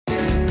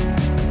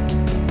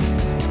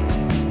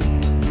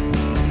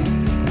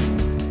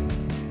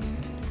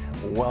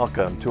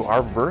Welcome to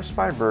our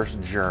verse-by-verse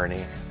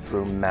journey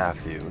through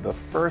Matthew, the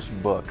first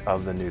book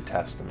of the New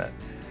Testament.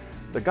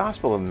 The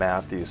Gospel of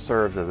Matthew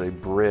serves as a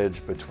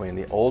bridge between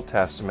the Old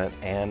Testament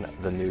and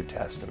the New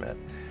Testament.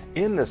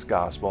 In this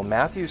Gospel,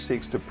 Matthew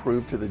seeks to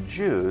prove to the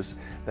Jews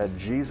that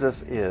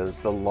Jesus is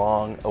the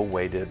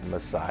long-awaited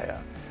Messiah.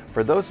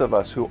 For those of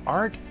us who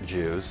aren't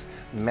Jews,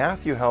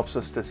 Matthew helps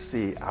us to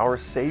see our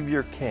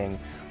Savior King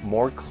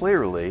more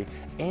clearly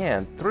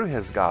and, through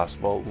his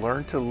gospel,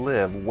 learn to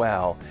live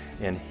well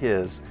in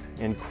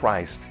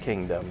Christ's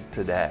kingdom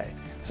today.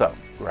 So,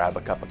 grab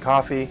a cup of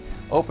coffee,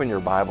 open your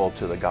Bible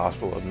to the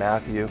Gospel of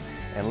Matthew,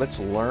 and let's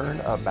learn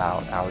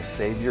about our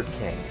Savior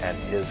King and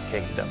his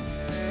kingdom.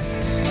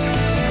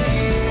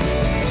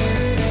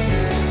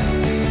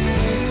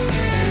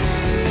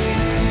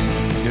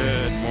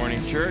 Good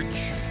morning, church.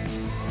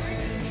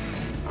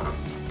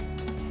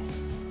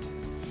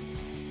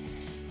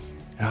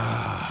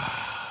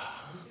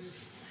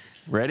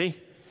 Ready?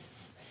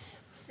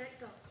 Set,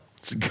 go.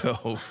 Let's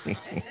go.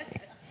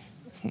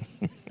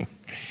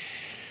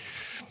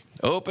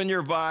 Open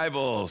your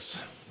Bibles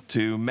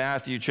to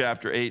Matthew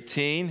chapter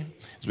 18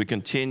 as we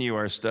continue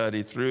our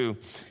study through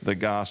the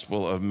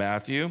Gospel of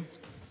Matthew.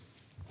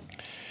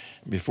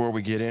 Before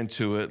we get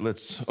into it,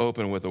 let's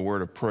open with a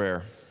word of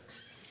prayer.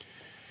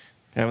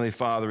 Heavenly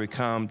Father, we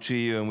come to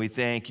you and we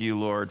thank you,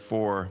 Lord,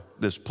 for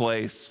this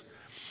place,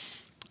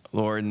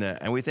 Lord,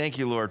 and we thank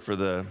you, Lord, for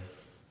the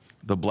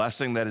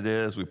blessing that it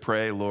is. We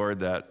pray, Lord,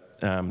 that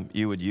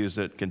you would use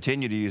it,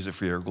 continue to use it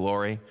for your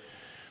glory.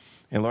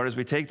 And Lord, as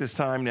we take this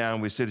time now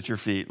and we sit at your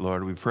feet,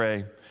 Lord, we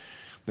pray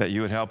that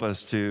you would help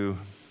us to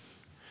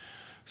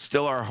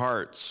still our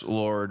hearts,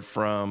 Lord,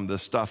 from the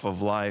stuff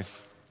of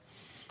life,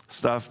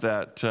 stuff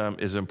that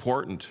is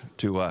important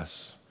to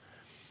us,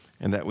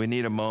 and that we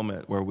need a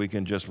moment where we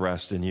can just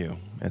rest in you.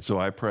 And so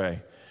I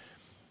pray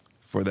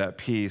for that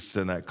peace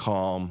and that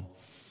calm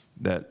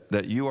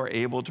that you are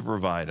able to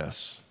provide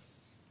us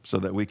so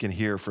that we can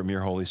hear from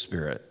your Holy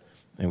Spirit.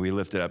 And we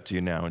lift it up to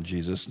you now in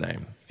Jesus'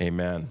 name.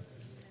 Amen.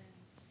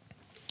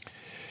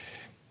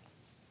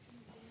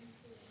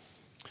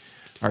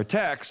 Our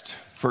text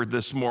for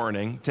this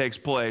morning takes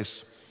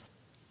place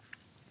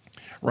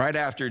right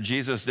after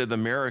Jesus did the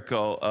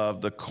miracle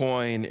of the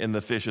coin in the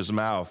fish's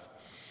mouth.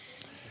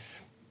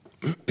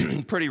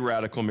 Pretty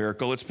radical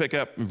miracle. Let's pick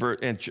up in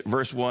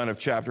verse 1 of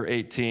chapter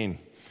 18.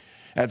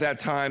 At that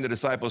time, the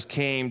disciples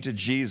came to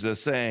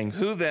Jesus saying,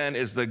 "Who then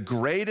is the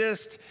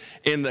greatest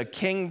in the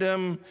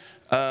kingdom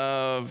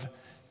of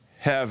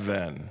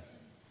heaven?"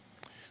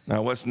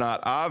 Now, what's not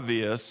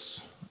obvious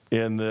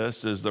in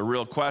this is the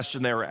real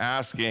question they were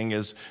asking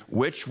is,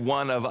 which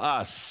one of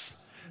us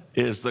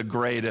is the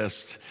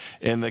greatest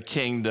in the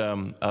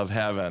kingdom of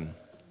heaven?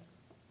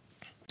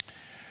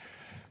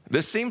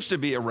 This seems to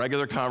be a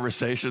regular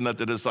conversation that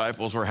the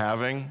disciples were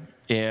having,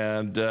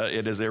 and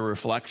it is a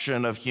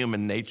reflection of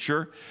human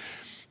nature.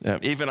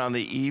 Even on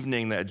the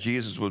evening that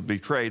Jesus was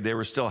betrayed, they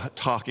were still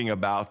talking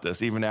about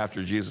this, even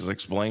after Jesus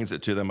explains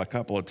it to them a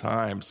couple of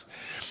times.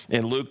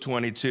 In Luke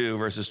 22,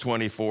 verses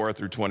 24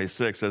 through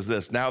 26 says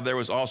this, "Now there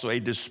was also a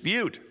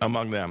dispute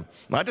among them."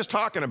 Not just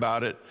talking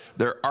about it,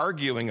 they're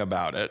arguing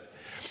about it.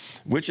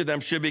 Which of them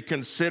should be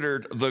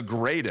considered the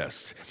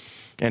greatest?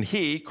 And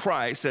he,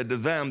 Christ, said to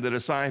them, the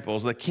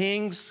disciples, "The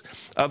kings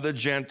of the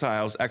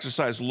Gentiles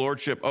exercise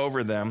lordship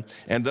over them,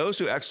 and those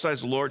who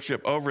exercise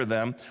lordship over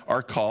them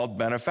are called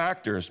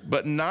benefactors.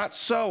 But not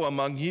so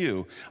among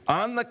you.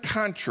 On the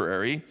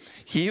contrary,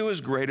 he who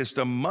is greatest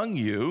among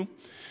you,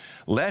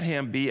 let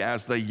him be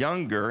as the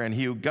younger, and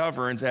he who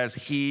governs as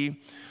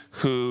he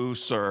who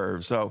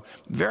serves." So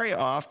very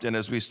often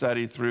as we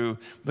study through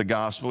the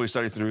gospel, we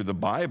study through the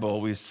Bible,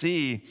 we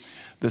see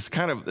this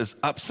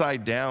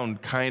upside down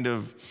kind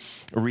of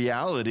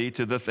reality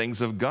to the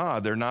things of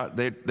God. They're not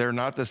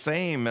the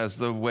same as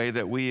the way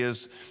that we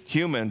as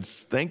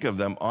humans think of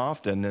them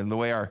often, and the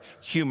way our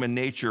human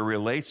nature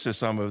relates to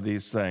some of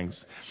these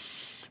things.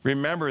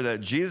 Remember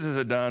that Jesus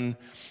had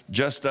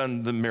just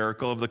done the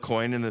miracle of the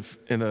coin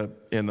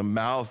in the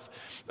mouth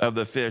of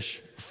the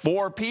fish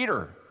for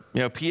Peter.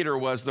 You know, Peter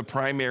was the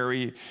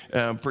primary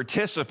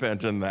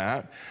participant in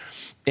that.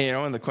 You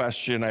know, and the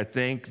question I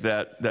think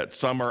that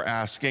some are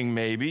asking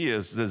maybe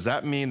is, does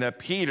that mean that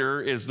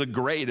Peter is the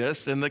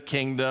greatest in the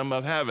kingdom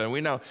of heaven?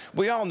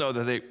 We all know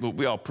that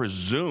we all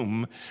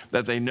presume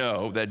that they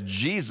know that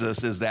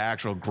Jesus is the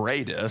actual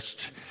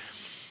greatest,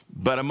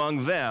 but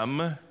among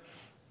them,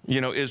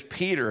 is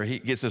Peter, he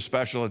gets a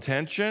special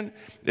attention?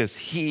 Is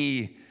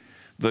he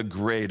the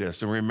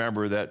greatest? And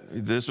remember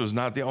that this was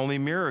not the only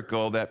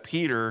miracle that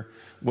Peter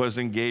was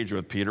engaged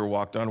with. Peter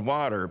walked on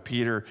water.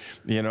 Peter,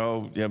 there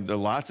are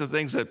lots of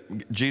things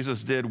that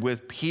Jesus did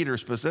with Peter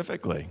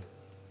specifically.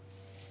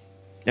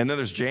 And then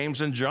there's James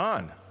and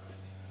John.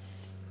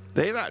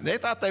 They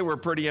thought they were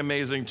pretty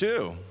amazing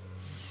too.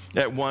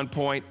 At one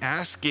point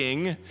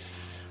asking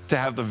to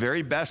have the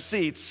very best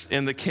seats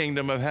in the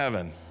kingdom of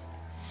heaven.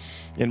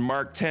 In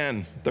Mark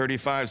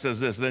 10:35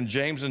 says this, "Then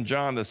James and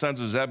John, the sons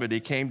of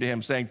Zebedee, came to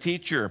him saying,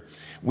 'Teacher,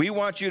 we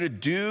want you to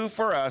do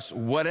for us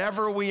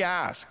whatever we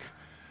ask.'"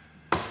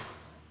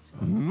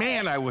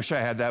 Man, I wish I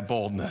had that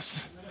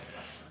boldness.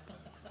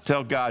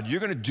 Tell God, you're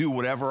going to do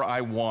whatever I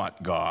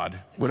want, God.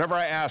 Whatever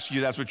I ask you,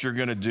 that's what you're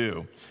going to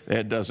do.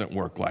 It doesn't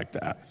work like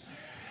that.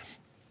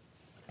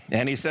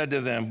 And he said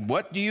to them,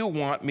 what do you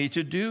want me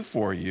to do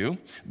for you?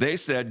 They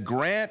said,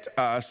 grant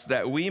us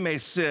that we may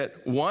sit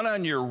one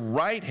on your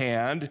right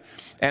hand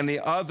and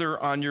the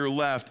other on your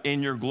left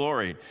in your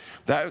glory.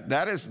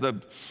 That is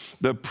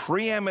the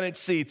preeminent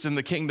seats in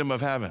the kingdom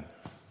of heaven.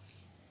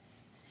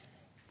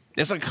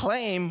 It's a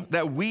claim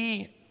that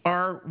we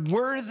are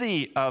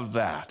worthy of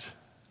that.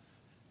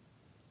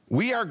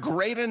 We are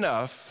great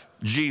enough,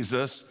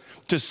 Jesus,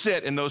 to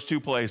sit in those two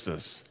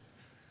places.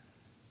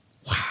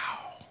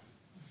 Wow.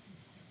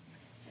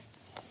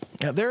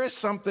 Now, there is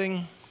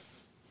something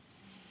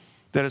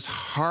that is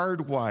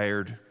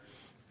hardwired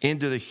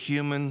into the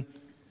human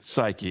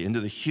psyche,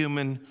 into the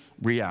human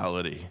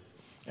reality,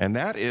 and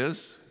that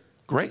is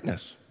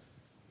greatness.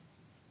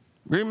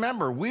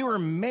 Remember, we were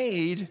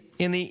made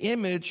in the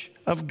image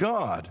of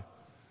God.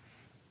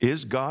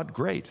 Is God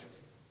great?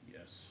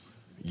 Yes.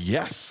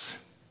 Yes.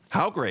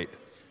 How great?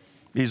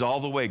 He's all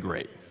the way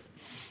great.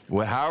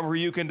 Well, however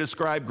you can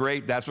describe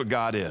great, that's what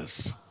God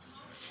is.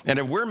 And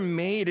if we're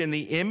made in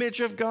the image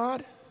of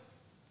God,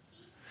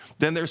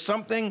 then there's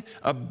something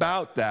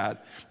about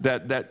that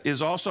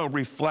is also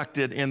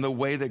reflected in the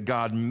way that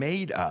God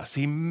made us.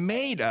 He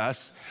made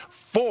us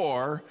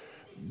for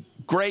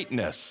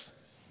greatness.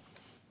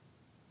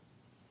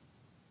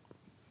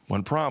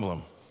 One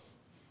problem: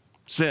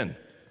 sin.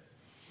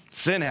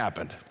 Sin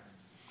happened.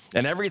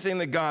 And everything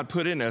that God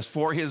put in us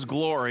for his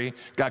glory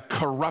got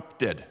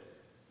corrupted.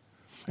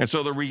 And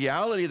so the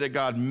reality that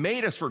God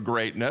made us for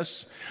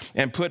greatness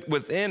and put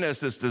within us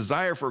this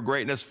desire for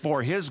greatness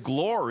for his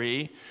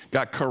glory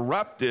got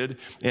corrupted,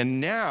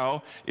 and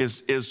now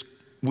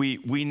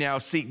we now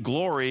seek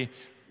glory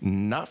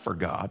not for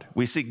God.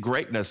 We seek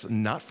greatness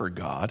not for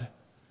God,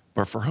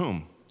 but for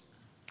whom?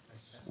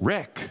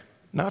 Rick.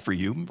 Not for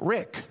you,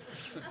 Rick.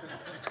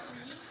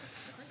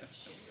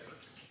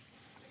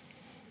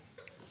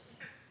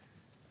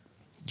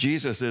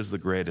 Jesus is the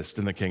greatest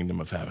in the kingdom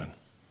of heaven.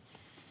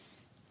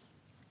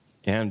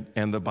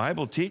 And the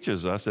Bible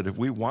teaches us that if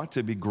we want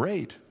to be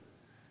great,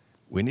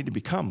 we need to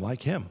become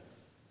like him.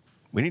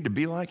 We need to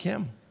be like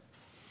him.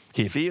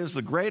 If he is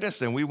the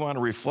greatest and we want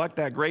to reflect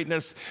that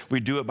greatness, we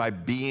do it by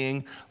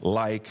being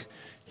like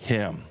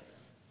him.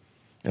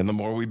 And the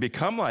more we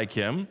become like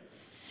him,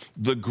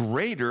 the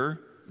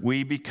greater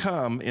we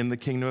become in the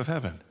kingdom of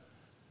heaven.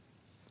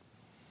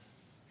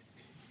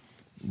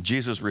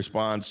 Jesus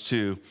responds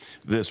to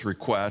this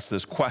request,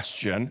 this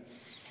question,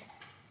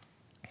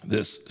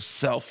 this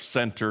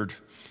self-centered,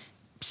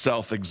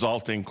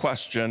 self-exalting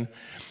question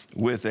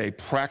with a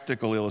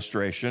practical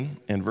illustration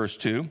in verse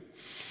 2.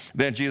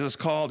 Then Jesus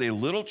called a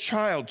little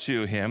child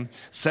to him,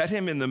 set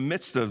him in the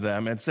midst of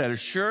them, and said,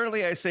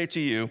 surely I say to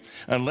you,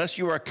 unless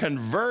you are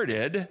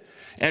converted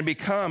and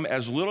become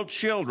as little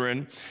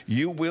children,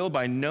 you will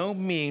by no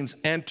means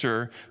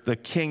enter the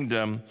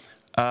kingdom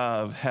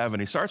of heaven.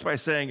 He starts by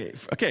saying,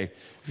 okay,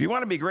 if you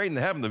want to be great in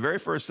the heaven, the very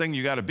first thing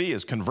you got to be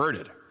is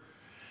converted.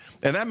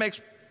 And that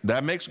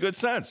makes good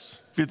sense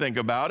if you think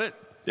about it.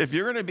 If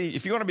you want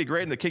to be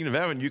great in the kingdom of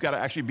heaven, you got to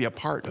actually be a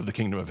part of the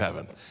kingdom of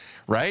heaven,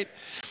 right?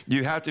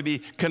 You have to be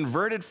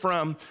converted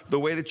from the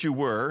way that you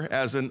were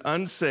as an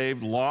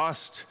unsaved,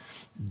 lost,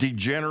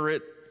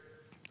 degenerate,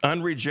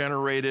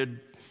 unregenerated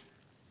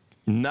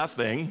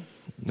nothing.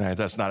 Nah,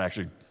 that's not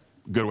actually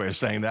a good way of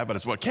saying that, but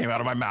it's what came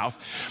out of my mouth.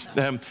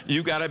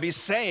 You got to be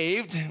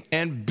saved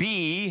and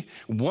be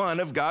one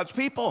of God's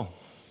people.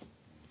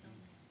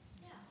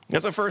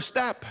 That's the first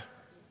step.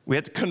 We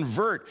have to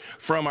convert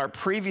from our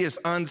previous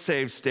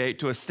unsaved state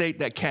to a state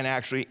that can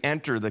actually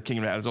enter the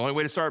kingdom. That's the only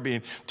way to start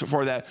to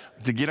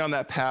get on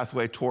that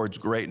pathway towards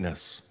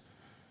greatness.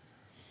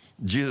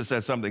 Jesus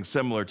said something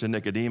similar to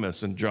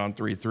Nicodemus in John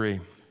 3:3.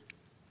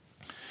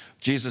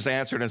 Jesus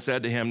answered and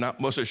said to him,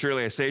 most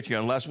assuredly I say to you,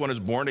 unless one is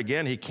born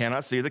again, he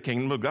cannot see the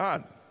kingdom of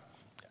God.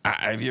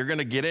 If you're going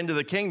to get into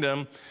the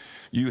kingdom,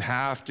 you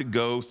have to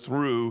go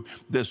through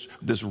this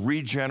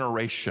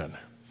regeneration,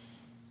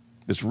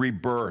 this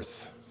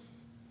rebirth.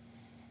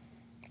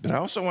 But I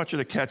also want you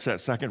to catch that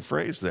second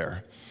phrase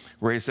there,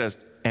 where he says,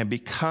 and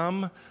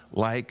become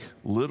like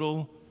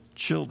little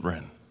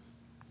children.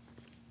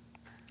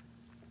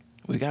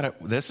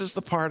 This is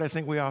the part I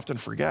think we often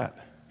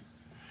forget.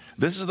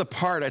 This is the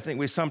part I think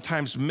we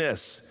sometimes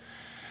miss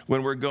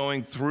when we're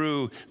going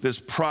through this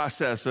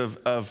process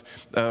of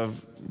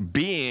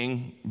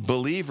being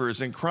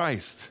believers in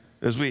Christ.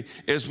 As we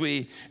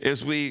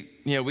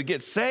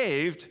get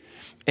saved,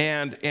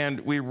 and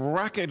we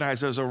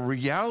recognize there's a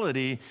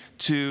reality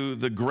to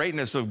the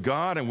greatness of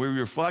God, and we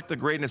reflect the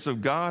greatness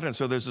of God, and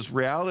so there's this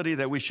reality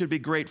that we should be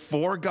great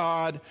for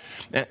God,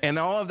 and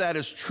all of that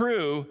is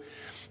true,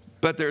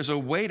 but there's a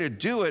way to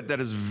do it that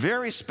is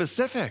very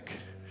specific.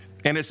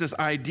 And it's this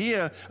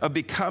idea of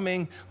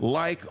becoming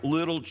like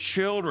little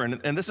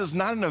children. And this is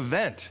not an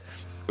event.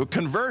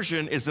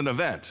 Conversion is an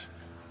event.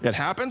 It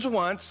happens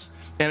once,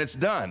 and it's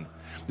done.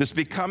 This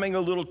becoming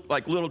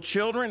like little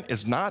children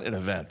is not an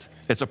event.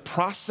 It's a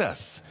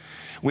process.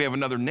 We have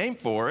another name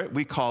for it.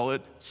 We call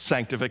it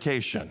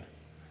sanctification.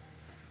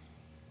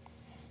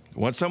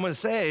 Once someone's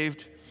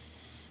saved,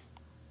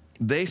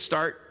 they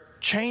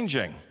start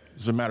changing.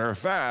 As a matter of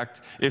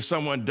fact, if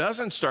someone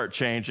doesn't start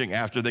changing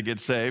after they get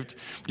saved,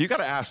 you got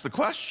to ask the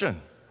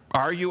question,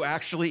 are you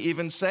actually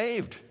even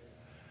saved?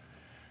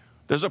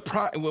 There's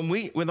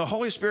when the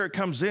Holy Spirit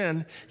comes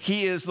in,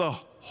 he is the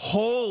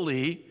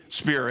Holy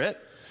Spirit.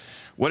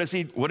 What is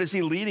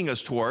he leading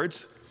us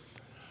towards?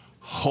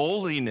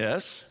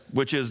 Holiness,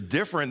 which is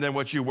different than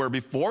what you were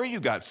before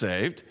you got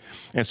saved.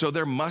 And so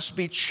there must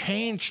be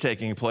change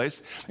taking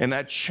place, and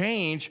that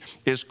change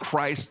is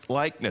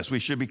Christ-likeness. We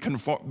should be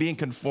being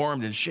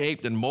conformed and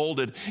shaped and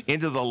molded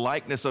into the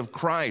likeness of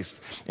Christ.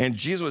 And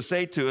Jesus would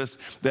say to us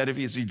that if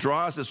he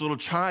draws this little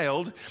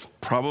child,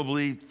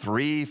 probably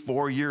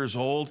 3-4 years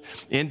old,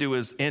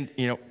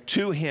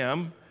 to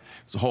him.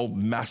 There's a whole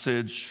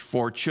message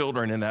for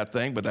children in that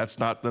thing, but that's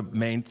not the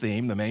main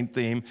theme. The main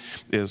theme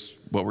is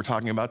what we're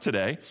talking about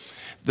today.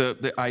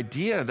 The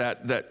idea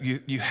that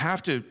you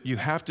have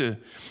to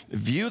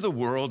view the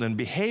world and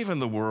behave in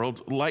the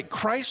world like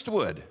Christ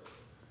would.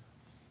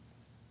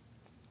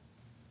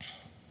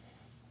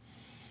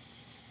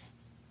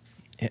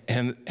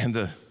 And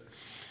the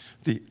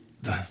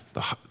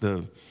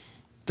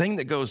thing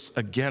that goes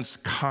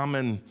against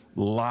common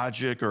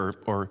logic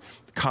or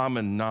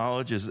common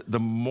knowledge is the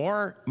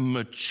more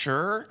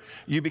mature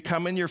you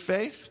become in your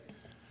faith,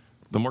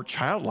 the more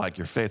childlike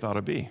your faith ought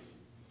to be.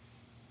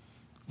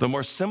 The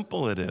more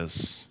simple it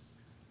is.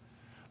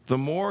 The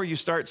more you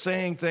start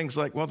saying things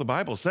like, well, the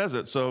Bible says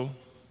it, so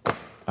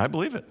I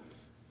believe it.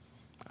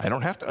 I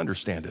don't have to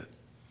understand it.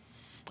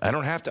 I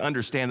don't have to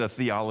understand the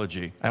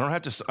theology. I don't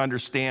have to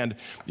understand,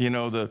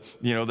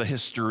 the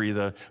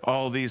history,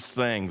 all these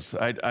things.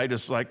 I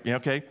just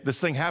okay, this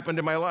thing happened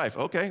in my life.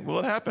 Okay, well,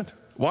 it happened.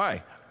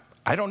 Why?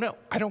 I don't know.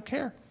 I don't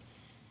care.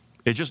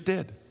 It just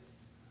did.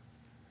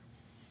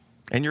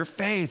 And your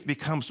faith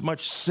becomes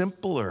much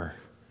simpler.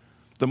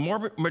 The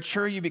more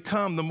mature you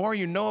become, the more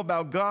you know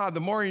about God, the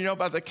more you know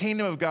about the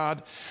kingdom of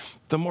God,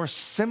 the more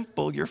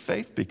simple your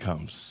faith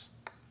becomes.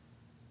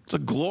 It's a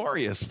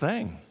glorious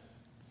thing.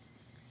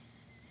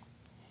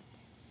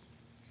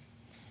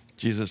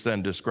 Jesus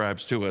then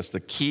describes to us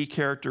the key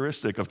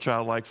characteristic of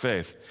childlike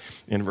faith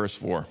in verse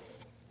 4.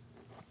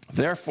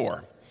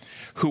 Therefore,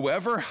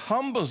 whoever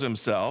humbles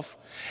himself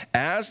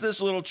as this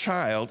little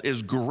child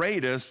is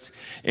greatest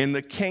in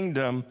the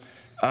kingdom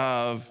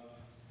of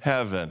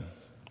heaven.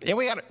 And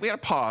we got to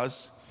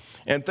pause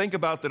and think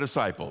about the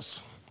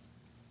disciples.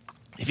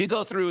 If you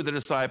go through the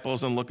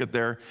disciples and look at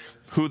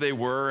who they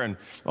were and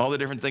all the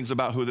different things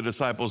about who the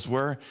disciples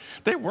were,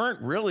 they weren't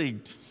really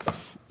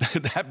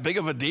that big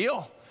of a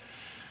deal.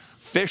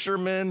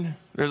 Fishermen,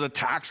 there's a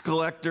tax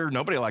collector.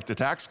 Nobody liked a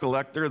tax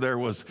collector. There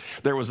was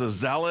a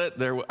zealot.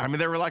 There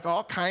were like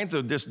all kinds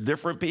of just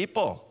different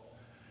people.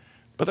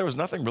 But there was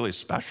nothing really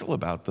special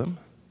about them.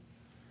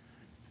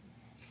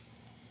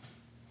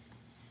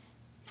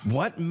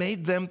 What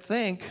made them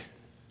think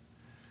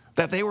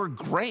that they were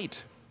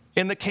great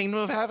in the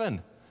kingdom of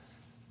heaven?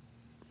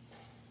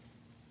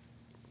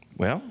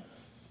 Well,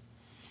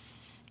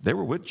 they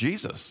were with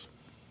Jesus.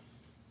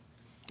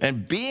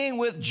 And being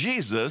with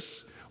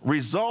Jesus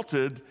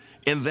resulted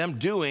in them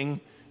doing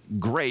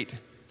great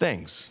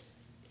things.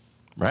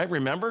 Right?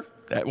 Remember,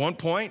 at one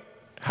point,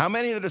 how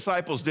many of the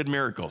disciples did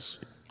miracles?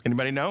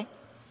 Anybody know?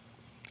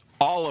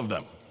 All of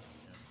them.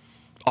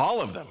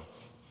 All of them.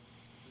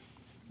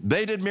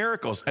 They did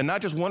miracles, and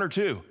not just one or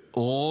two,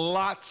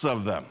 lots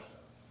of them.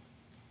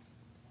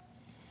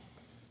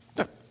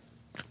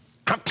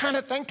 I'm kind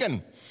of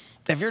thinking,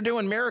 if you're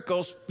doing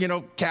miracles,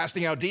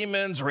 casting out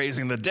demons,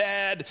 raising the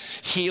dead,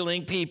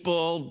 healing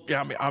people,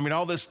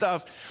 all this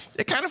stuff,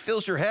 it kind of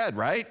fills your head,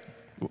 right?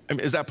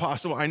 Is that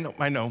possible?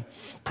 I know,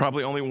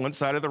 probably only one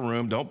side of the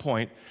room, don't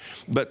point.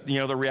 But,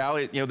 the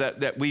reality,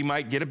 that we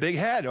might get a big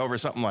head over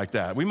something like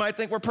that. We might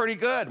think we're pretty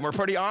good, we're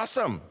pretty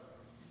awesome.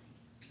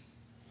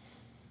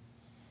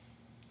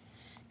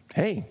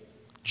 Hey,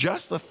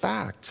 just the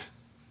fact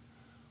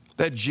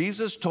that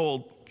Jesus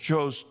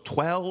chose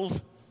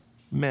 12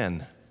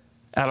 men.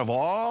 Out of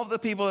all the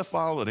people that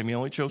followed him, he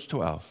only chose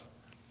 12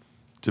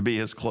 to be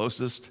his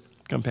closest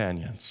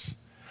companions.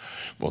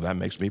 Well, that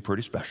makes me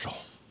pretty special,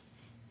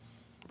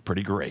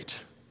 pretty great.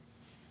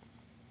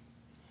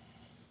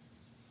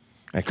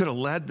 It could have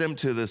led them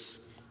to this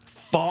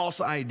false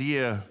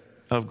idea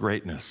of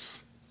greatness.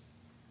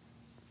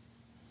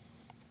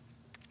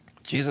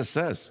 Jesus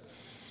says,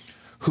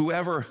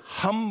 whoever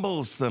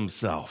humbles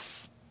themselves,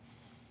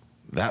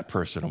 that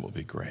person will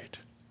be great.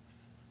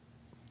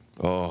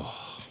 Oh.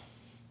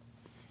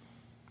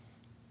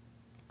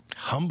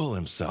 Humble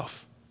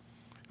himself.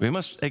 We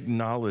must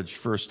acknowledge,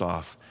 first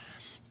off,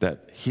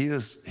 that he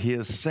is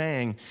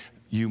saying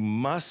you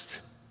must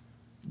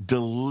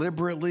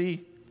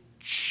deliberately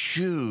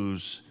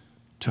choose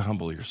to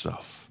humble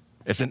yourself.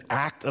 It's an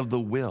act of the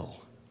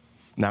will.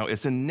 Now,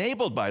 it's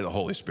enabled by the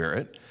Holy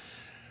Spirit,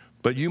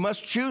 but you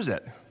must choose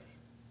it.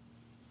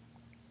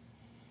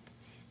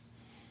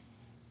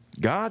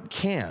 God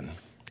can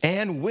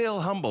and will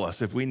humble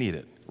us if we need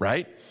it,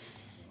 right?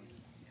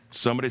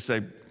 Somebody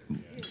say,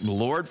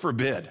 Lord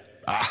forbid.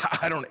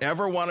 I don't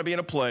ever want to be in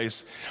a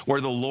place where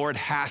the Lord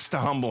has to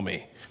humble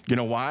me. You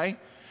know why?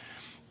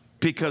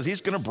 Because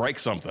he's going to break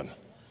something.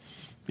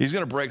 He's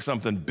going to break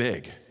something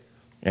big,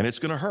 and it's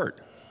going to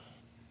hurt.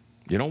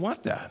 You don't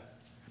want that.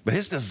 But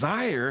his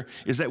desire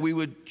is that we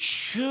would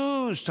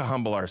choose to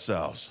humble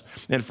ourselves.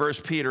 In 1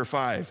 Peter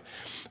 5,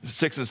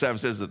 6 and 7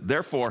 says that,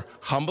 therefore,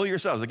 humble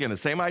yourselves. Again, the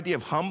same idea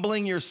of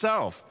humbling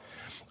yourself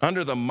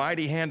under the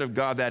mighty hand of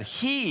God, that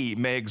he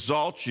may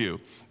exalt you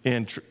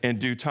in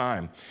due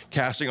time,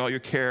 casting all your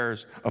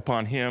cares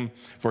upon him,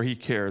 for he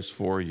cares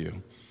for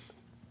you.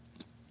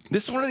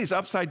 This is one of these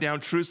upside-down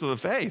truths of the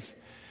faith.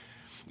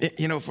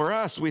 For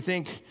us, we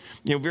think,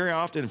 very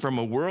often from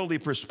a worldly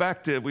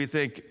perspective, we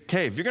think,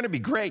 okay, if you're going to be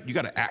great, you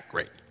got to act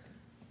great.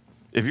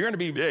 If you're going to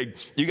be big,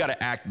 you got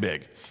to act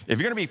big. If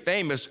you're going to be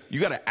famous, you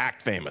got to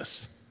act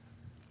famous.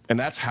 And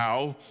that's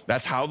how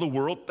the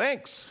world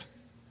thinks.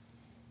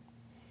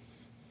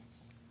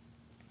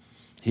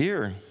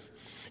 Here,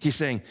 he's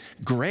saying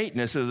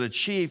greatness is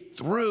achieved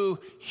through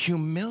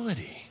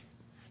humility.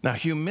 Now,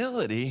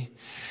 humility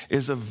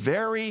is a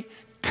very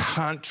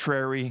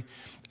contrary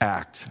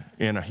act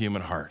in a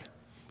human heart.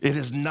 It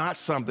is not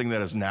something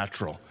that is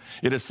natural.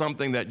 It is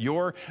something that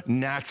your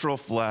natural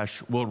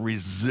flesh will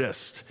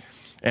resist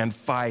and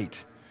fight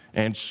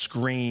and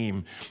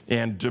scream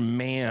and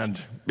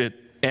demand it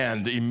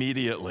end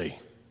immediately.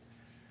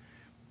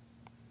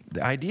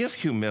 The idea of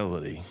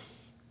humility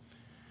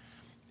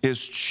is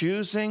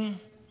choosing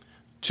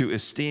to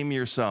esteem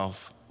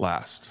yourself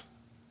last,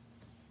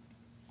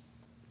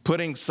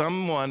 putting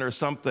someone or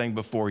something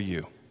before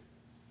you.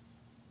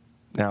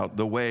 Now,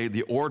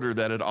 the order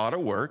that it ought to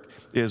work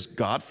is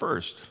God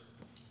first.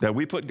 That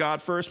we put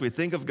God first, we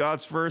think of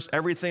God's first,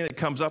 everything that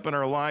comes up in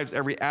our lives,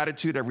 every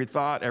attitude, every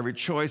thought, every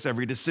choice,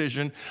 every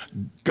decision,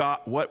 God,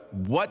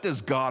 what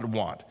does God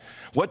want?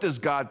 What does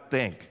God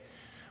think?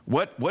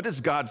 What does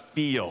God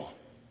feel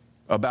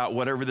about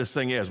whatever this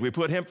thing is? We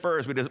put him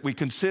first, we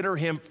consider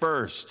him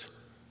first.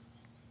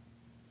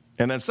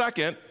 And then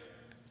second,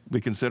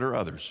 we consider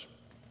others.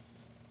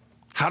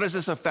 How does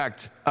this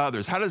affect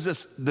others? How does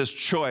this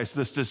choice,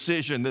 this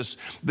decision,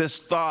 this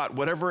thought,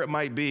 whatever it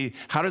might be,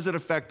 how does it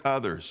affect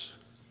others?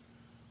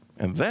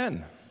 And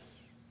then,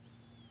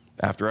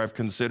 after I've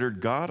considered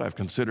God, I've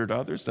considered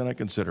others, then I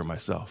consider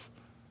myself.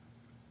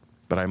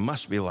 But I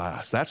must be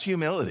last. That's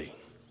humility.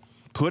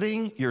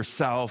 Putting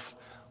yourself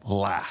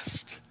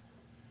last.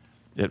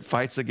 It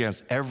fights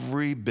against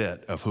every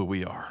bit of who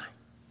we are.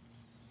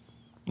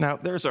 Now,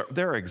 there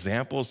are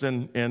examples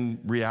in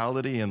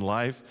reality, in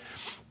life.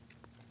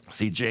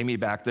 See Jamie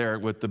back there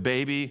with the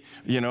baby,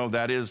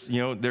 there's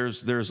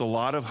a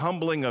lot of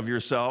humbling of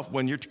yourself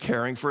when you're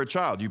caring for a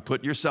child. You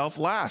put yourself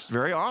last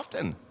very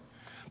often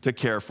to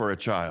care for a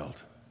child.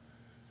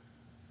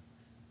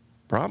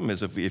 Problem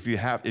is if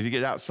you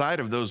get outside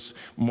of those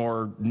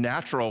more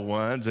natural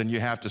ones and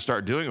you have to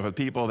start doing it with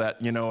people that,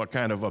 are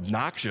kind of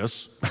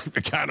obnoxious,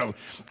 kind of,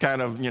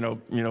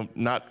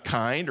 not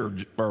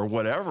kind or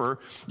whatever,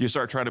 you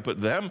start trying to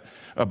put them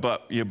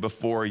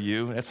before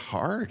you, it's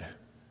hard.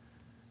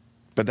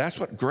 But that's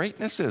what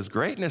greatness is.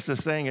 Greatness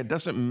is saying it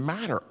doesn't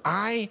matter.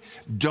 I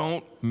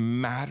don't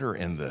matter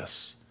in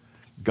this.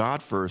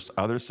 God first,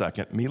 others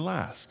second, me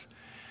last.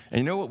 And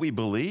you know what we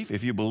believe?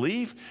 If you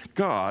believe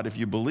God, if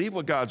you believe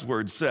what God's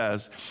word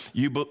says,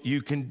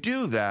 you can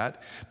do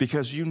that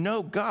because you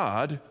know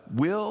God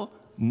will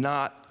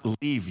not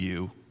leave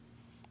you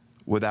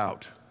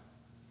without.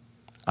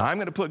 I'm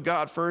going to put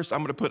God first, I'm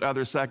going to put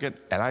others second,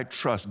 and I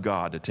trust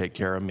God to take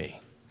care of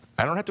me.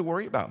 I don't have to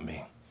worry about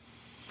me.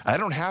 I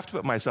don't have to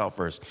put myself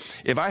first.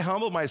 If I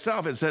humble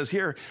myself, it says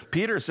here,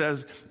 Peter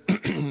says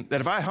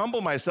that if I humble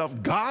myself,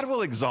 God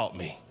will exalt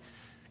me.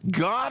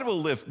 God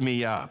will lift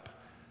me up.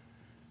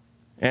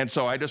 And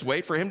so I just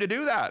wait for him to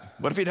do that.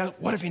 What if he does?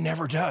 What if he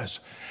never does?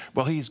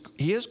 Well, he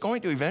is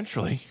going to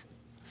eventually,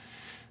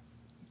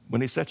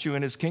 when he sets you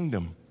in his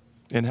kingdom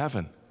in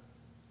heaven.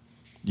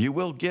 You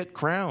will get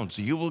crowns.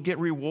 You will get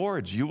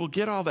rewards. You will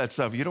get all that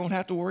stuff. You don't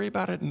have to worry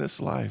about it in this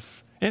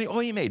life.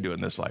 You may do it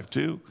in this life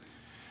too.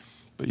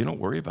 But you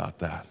don't worry about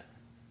that.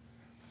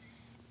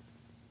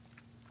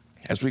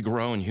 As we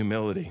grow in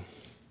humility,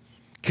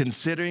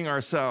 considering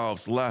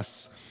ourselves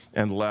less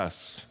and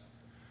less,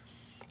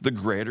 the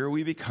greater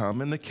we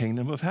become in the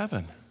kingdom of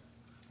heaven.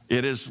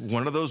 It is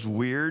one of those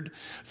weird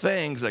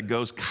things that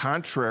goes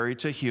contrary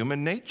to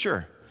human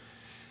nature.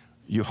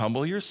 You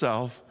humble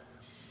yourself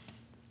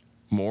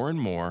more and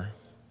more,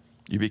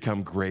 you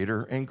become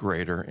greater and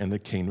greater in the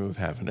kingdom of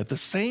heaven. At the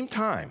same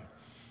time,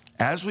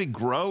 as we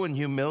grow in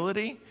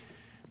humility,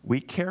 we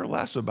care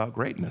less about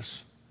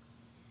greatness.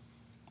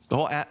 The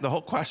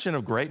whole question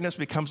of greatness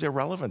becomes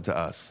irrelevant to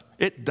us.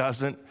 It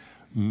doesn't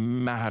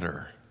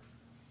matter.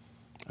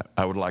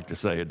 I would like to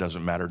say it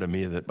doesn't matter to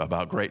me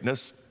about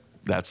greatness.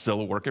 That's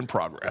still a work in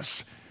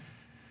progress.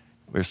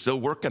 We're still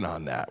working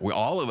on that.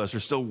 All of us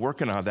are still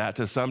working on that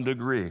to some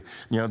degree.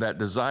 That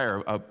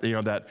desire of,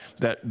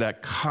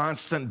 that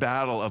constant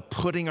battle of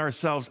putting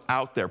ourselves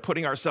out there,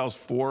 putting ourselves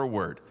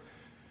forward.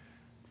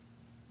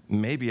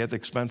 Maybe at the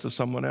expense of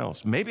someone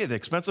else. Maybe at the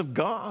expense of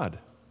God.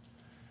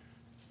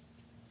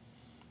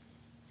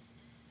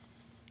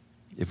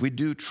 If we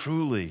do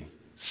truly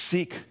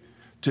seek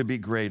to be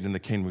great in the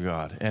kingdom of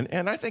God.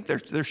 And I think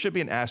there should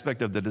be an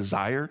aspect of the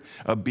desire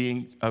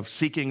of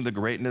seeking the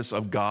greatness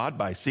of God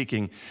by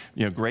seeking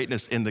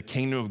greatness in the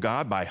kingdom of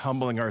God, by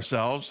humbling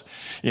ourselves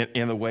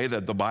in the way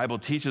that the Bible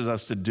teaches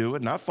us to do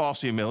it, not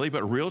false humility,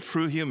 but real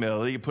true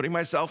humility, putting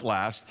myself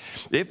last.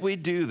 If we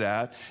do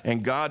that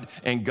and God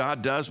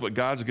does what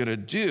God's going to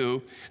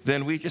do,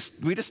 then we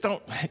just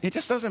don't, it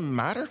just doesn't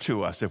matter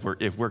to us if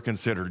we're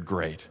considered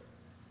great.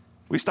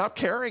 We stop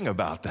caring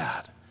about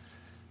that.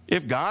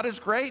 If God is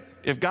great,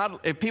 if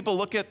people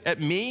look at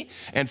me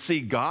and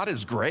see God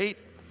is great,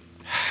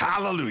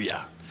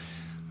 hallelujah.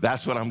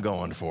 That's what I'm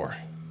going for.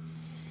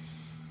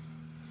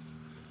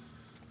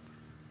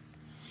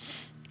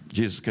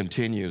 Jesus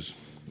continues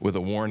with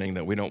a warning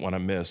that we don't want to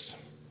miss.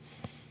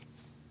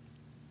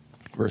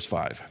 Verse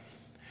 5.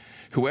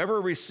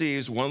 Whoever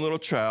receives one little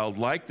child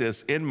like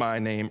this in my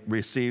name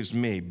receives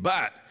me.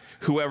 But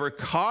whoever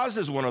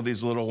causes one of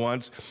these little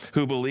ones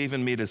who believe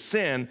in me to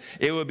sin,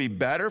 it would be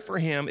better for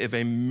him if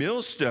a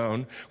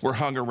millstone were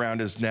hung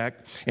around his neck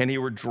and he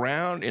were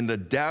drowned in the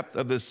depth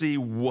of the sea.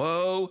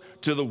 Woe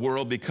to the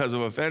world because of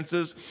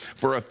offenses,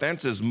 for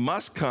offenses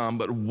must come,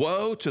 but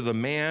woe to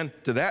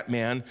that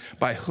man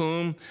by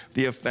whom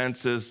the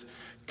offenses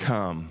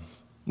come.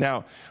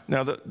 Now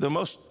the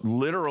most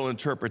literal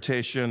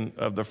interpretation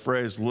of the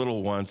phrase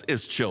little ones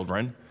is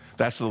children.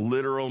 That's the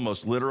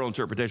most literal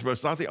interpretation, but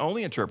it's not the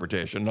only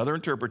interpretation. Another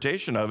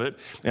interpretation of it,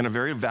 and a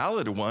very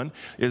valid one,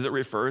 is it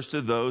refers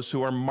to those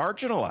who are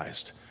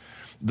marginalized,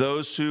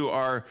 those who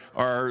are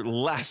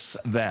less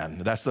than.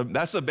 That's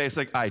the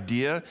basic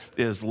idea,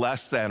 is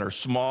less than or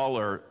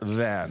smaller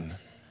than.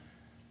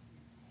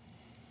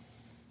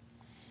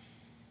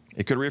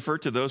 It could refer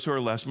to those who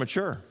are less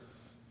mature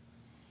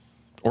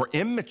or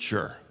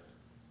immature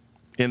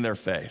in their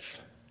faith.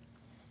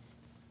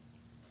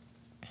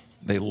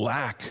 They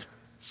lack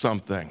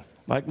something,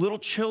 like little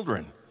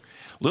children.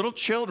 Little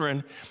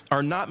children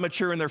are not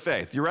mature in their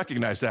faith. You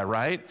recognize that,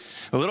 right?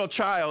 A little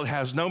child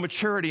has no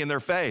maturity in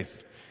their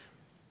faith.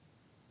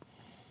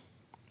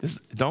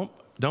 Don't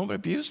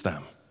abuse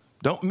them.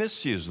 Don't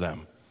misuse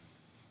them.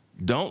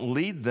 Don't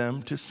lead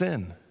them to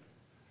sin.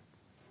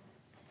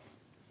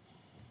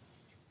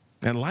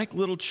 And like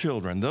little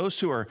children, those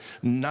who are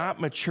not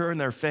mature in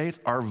their faith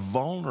are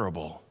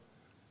vulnerable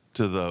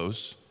to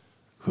those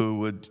who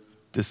would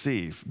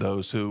deceive,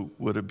 those who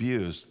would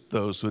abuse,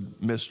 those who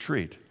would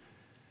mistreat.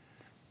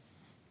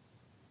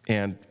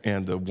 And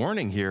the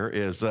warning here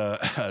is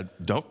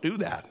don't do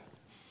that.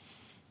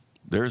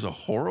 There's a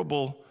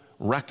horrible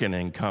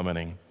reckoning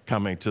coming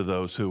to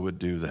those who would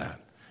do that.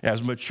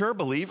 As mature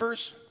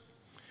believers,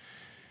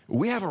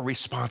 we have a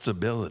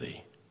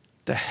responsibility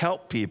to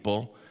help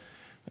people.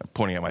 I'm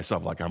pointing at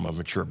myself like I'm a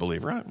mature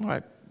believer.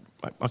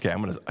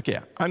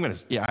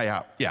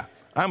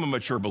 I'm a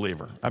mature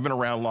believer. I've been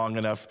around long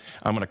enough.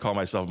 I'm going to call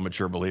myself a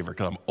mature believer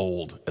because I'm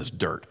old as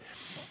dirt.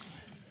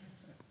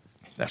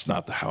 That's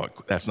not how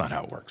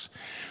it works.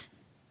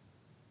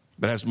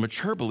 But as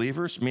mature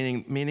believers,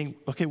 meaning,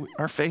 okay,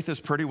 our faith is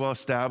pretty well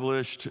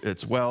established.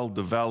 It's well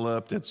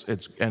developed. It's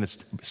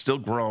still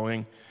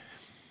growing.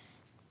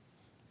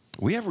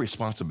 We have a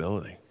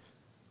responsibility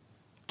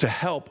to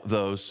help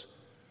those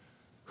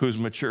whose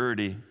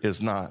maturity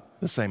is not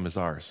the same as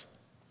ours.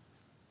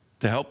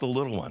 To help the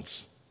little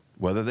ones,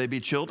 whether they be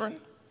children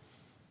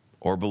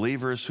or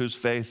believers whose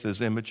faith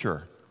is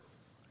immature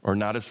or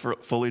not as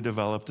fully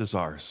developed as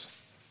ours.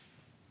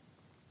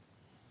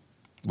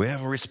 We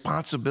have a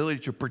responsibility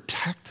to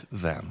protect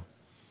them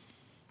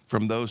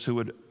from those who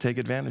would take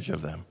advantage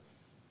of them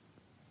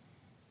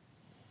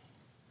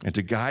and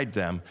to guide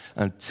them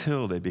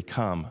until they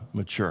become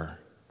mature.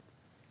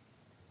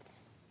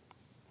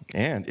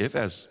 And if,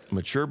 as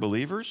mature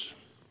believers,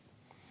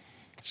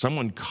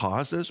 someone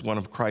causes one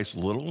of Christ's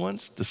little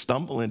ones to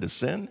stumble into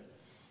sin,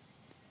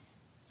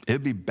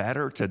 it'd be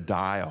better to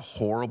die a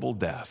horrible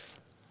death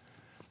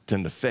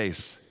than to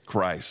face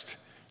Christ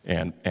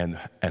and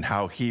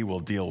how he will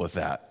deal with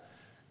that.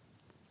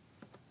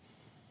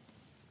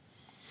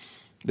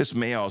 This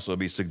may also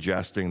be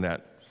suggesting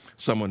that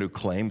someone who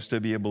claims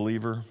to be a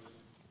believer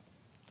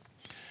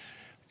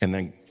and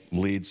then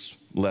leads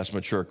less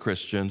mature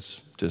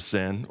Christians to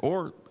sin,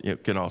 or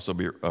it can also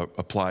be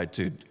applied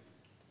to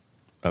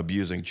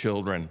abusing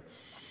children,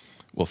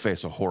 will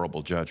face a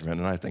horrible judgment,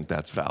 and I think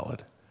that's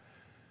valid.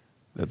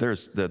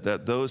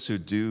 That those who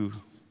do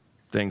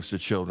things to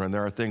children,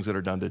 there are things that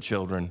are done to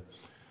children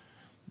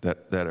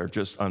that are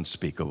just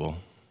unspeakable,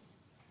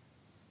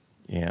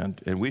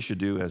 and we should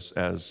do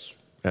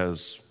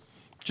as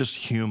just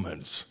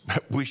humans,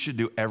 we should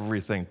do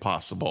everything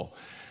possible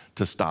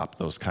to stop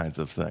those kinds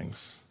of things.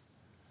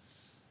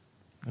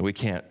 And we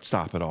can't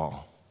stop it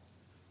all,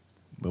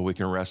 but we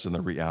can rest in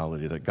the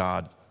reality that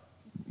God,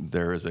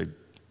 there is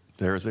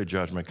a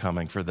judgment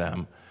coming for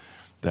them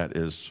that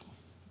is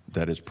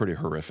pretty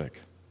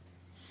horrific.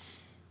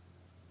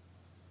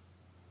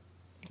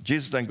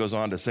 Jesus then goes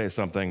on to say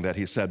something that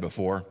he said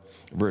before,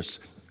 verse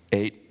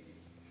 8.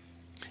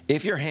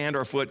 If your hand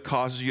or foot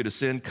causes you to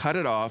sin, cut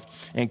it off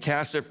and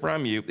cast it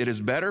from you. It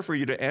is better for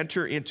you to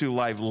enter into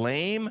life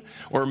lame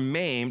or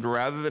maimed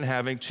rather than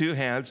having 2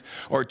 hands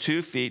or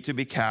 2 feet to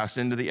be cast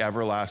into the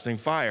everlasting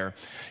fire.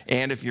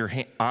 And if your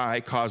eye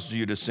causes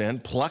you to sin,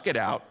 pluck it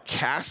out,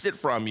 cast it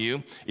from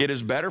you. It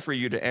is better for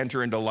you to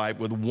enter into life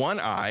with 1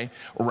 eye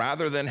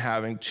rather than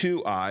having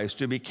 2 eyes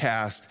to be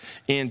cast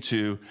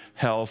into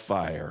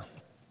hellfire.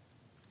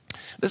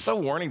 This is a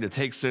warning to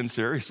take sin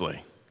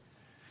seriously.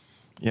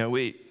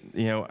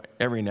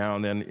 Every now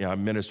and then, I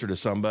minister to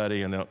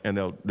somebody and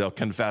they'll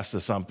confess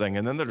to something,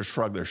 and then they'll just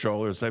shrug their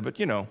shoulders and say, but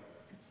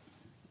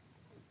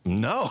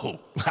no,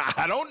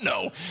 I don't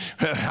know.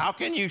 How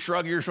can you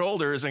shrug your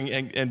shoulders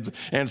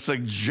and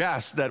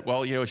suggest that,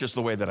 it's just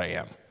the way that I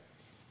am?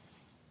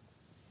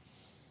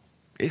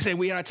 They say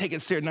we ought to take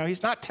it serious. Now,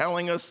 he's not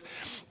telling us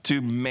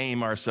to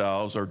maim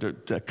ourselves or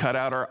to cut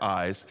out our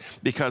eyes,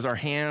 because our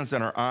hands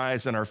and our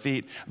eyes and our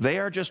feet, they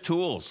are just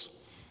tools.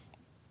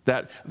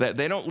 That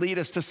they don't lead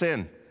us to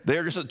sin.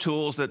 They're just the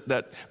tools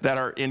that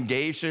are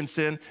engaged in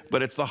sin,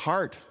 but it's the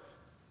heart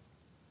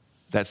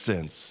that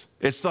sins.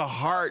 It's the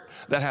heart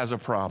that has a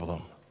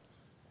problem.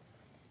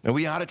 And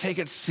we ought to take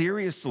it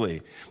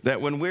seriously, that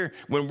when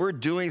we're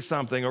doing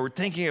something or we're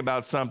thinking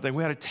about something,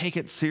 we ought to take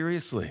it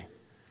seriously.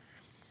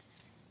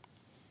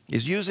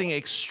 He's using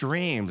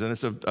extremes, and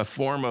it's a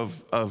form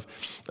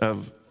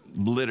of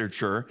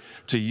literature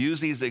to use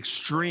these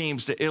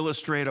extremes to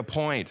illustrate a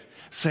point,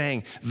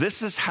 saying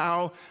this is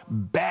how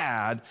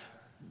bad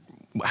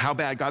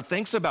God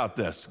thinks about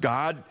this.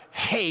 God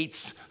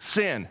hates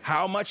sin.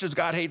 How much does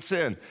God hate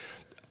sin?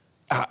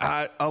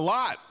 A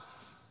lot.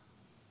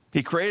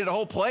 He created a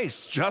whole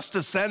place just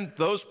to send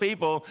those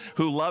people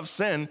who love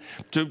sin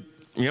to,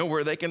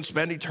 where they can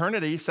spend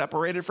eternity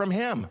separated from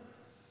him.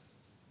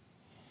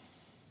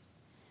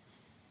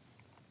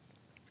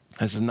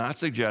 This is not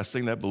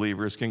suggesting that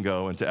believers can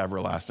go into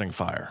everlasting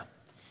fire.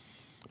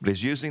 But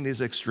he's using these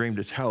extremes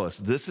to tell us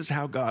this is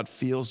how God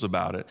feels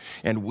about it.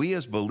 And we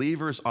as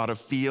believers ought to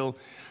feel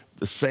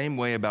the same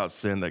way about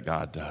sin that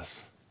God does.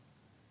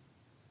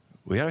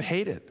 We ought to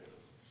hate it.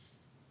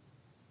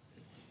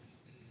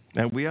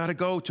 And we ought to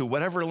go to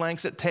whatever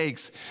lengths it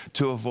takes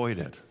to avoid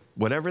it.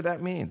 Whatever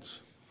that means.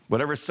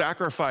 Whatever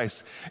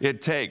sacrifice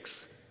it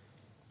takes.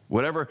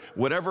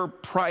 Whatever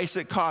price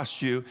it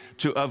costs you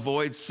to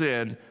avoid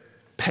sin,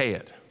 pay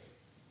it.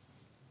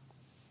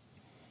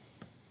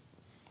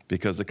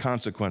 Because the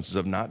consequences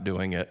of not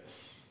doing it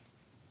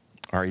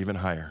are even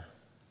higher.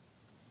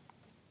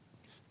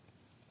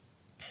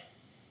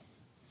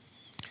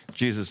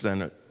 Jesus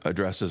then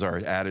addresses our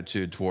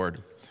attitude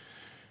toward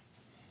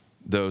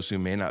those who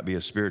may not be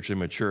as spiritually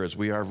mature as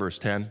we are. Verse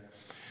 10,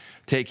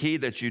 take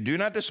heed that you do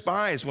not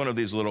despise one of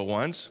these little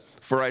ones,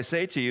 for I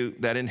say to you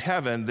that in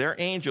heaven their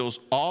angels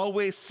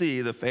always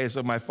see the face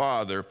of my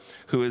Father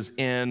who is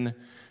in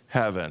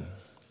heaven.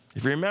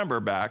 If you remember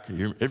back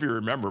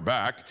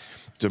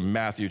to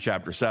Matthew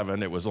chapter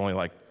 7, it was only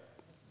like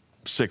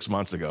 6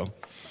 months ago.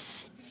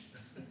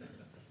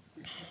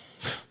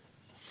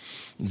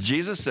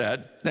 Jesus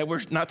said that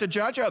we're not to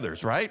judge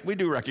others, right? We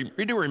do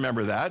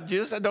remember that.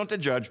 Jesus said don't to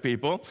judge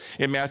people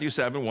in Matthew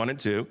 7, 1 and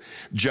 2.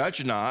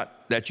 Judge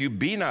not, that you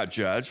be not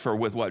judged, for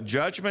with what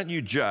judgment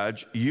you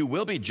judge, you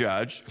will be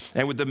judged,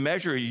 and with the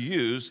measure you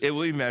use, it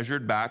will be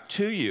measured back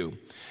to you.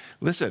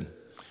 Listen,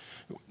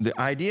 the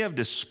idea of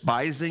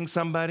despising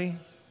somebody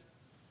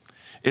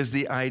is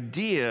the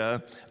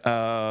idea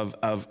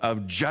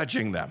of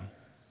judging them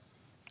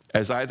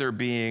as either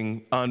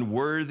being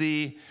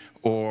unworthy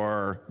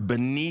or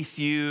beneath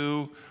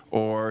you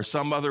or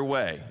some other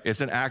way. It's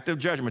an act of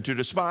judgment. To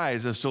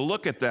despise is to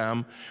look at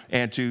them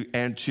and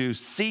to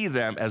see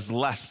them as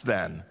less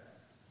than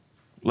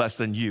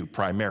you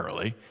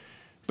primarily,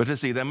 but to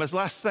see them as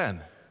less than.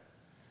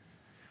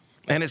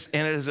 And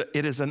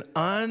it is an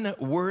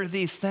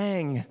unworthy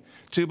thing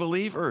to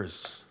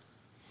believers.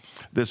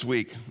 This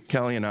week,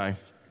 Kelly and I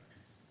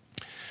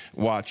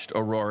watched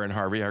Aurora and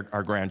Harvey,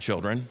 our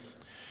grandchildren,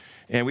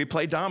 and we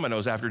played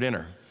dominoes after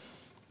dinner.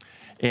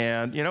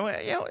 And,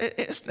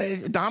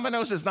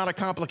 dominoes is not a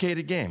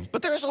complicated game,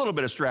 but there's a little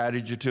bit of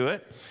strategy to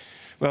it.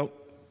 Well,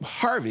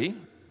 Harvey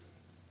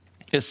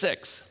is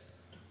 6.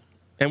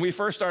 And we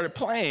first started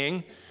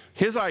playing.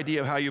 His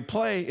idea of how you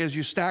play is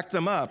you stack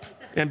them up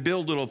and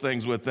build little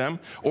things with them,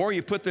 or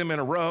you put them in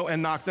a row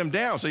and knock them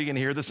down so you can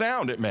hear the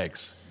sound it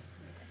makes.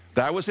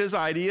 That was his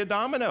idea of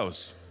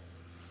dominoes.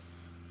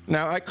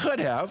 Now, I could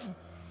have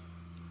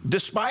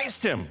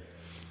despised him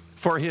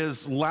for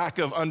his lack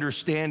of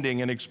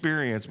understanding and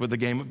experience with the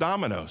game of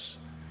dominoes.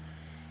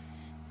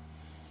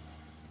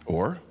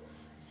 Or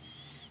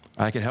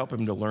I could help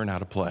him to learn how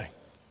to play.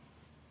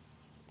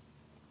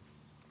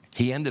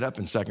 He ended up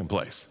in second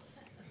place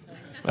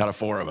out of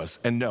 4 of us.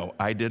 And no,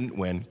 I didn't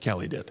win.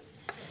 Kelly did.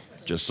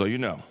 Just so you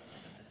know.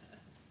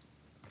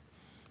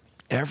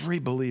 Every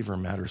believer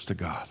matters to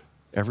God,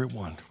 every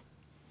one.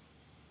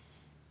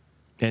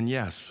 And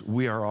yes,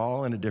 we are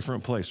all in a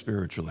different place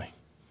spiritually,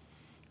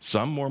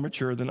 some more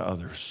mature than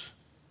others.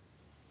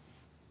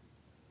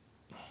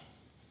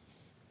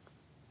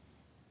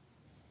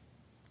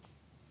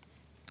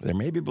 There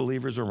may be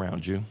believers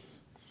around you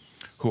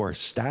who are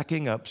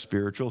stacking up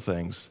spiritual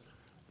things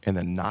and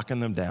then knocking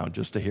them down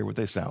just to hear what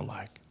they sound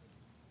like.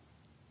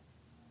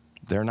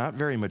 They're not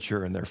very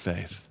mature in their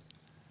faith.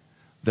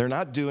 They're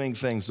not doing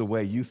things the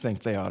way you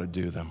think they ought to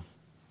do them.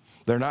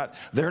 They're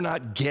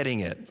not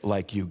getting it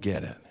like you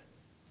get it.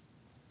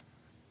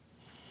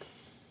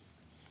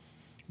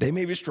 They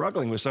may be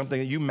struggling with something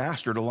that you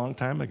mastered a long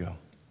time ago,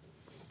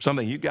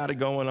 something you got it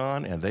going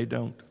on and they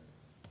don't.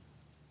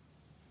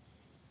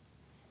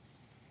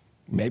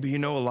 Maybe you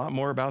know a lot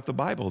more about the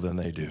Bible than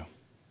they do.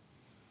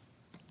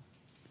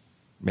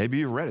 Maybe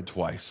you read it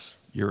twice.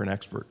 You're an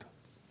expert.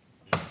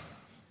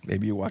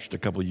 Maybe you watched a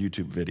couple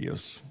YouTube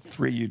videos.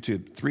 Three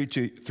YouTube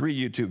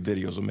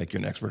videos will make you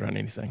an expert on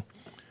anything.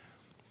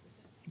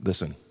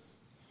 Listen,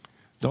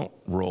 don't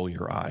roll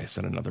your eyes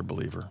at another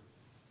believer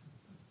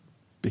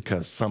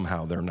because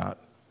somehow they're not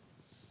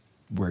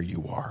where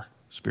you are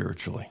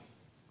spiritually.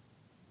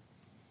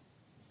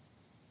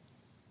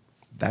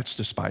 That's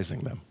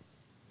despising them.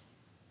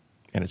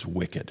 And it's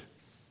wicked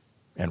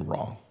and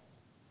wrong.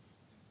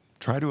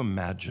 Try to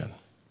imagine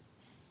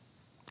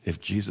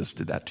if Jesus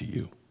did that to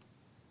you.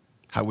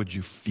 How would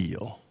you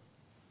feel?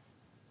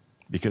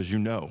 Because you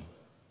know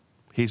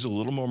he's a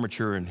little more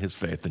mature in his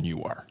faith than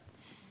you are.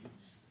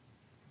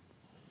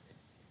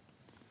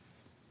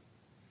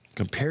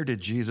 Compared to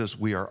Jesus,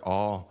 we are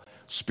all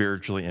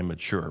spiritually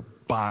immature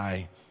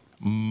by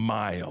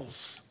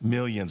miles,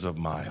 millions of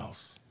miles.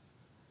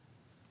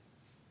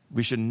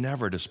 We should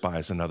never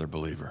despise another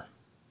believer.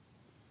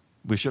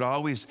 We should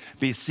always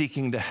be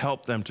seeking to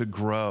help them to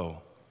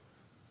grow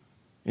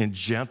in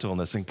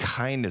gentleness and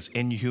kindness,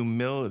 in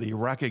humility,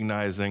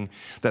 recognizing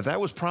that that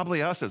was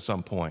probably us at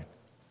some point.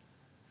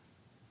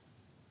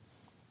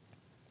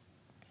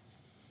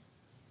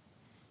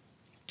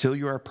 Till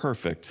you are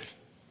perfect,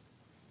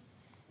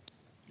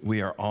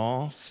 we are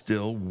all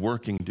still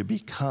working to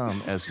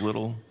become as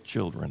little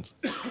children,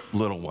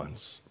 little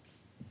ones.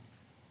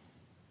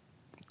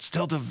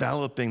 Still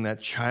developing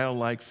that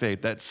childlike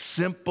faith, that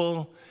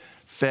simple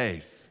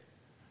faith.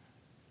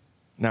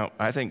 Now,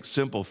 I think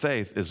simple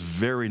faith is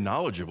very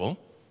knowledgeable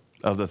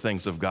of the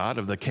things of God,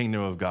 of the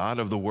kingdom of God,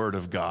 of the word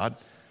of God,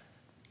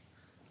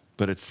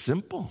 but it's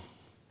simple.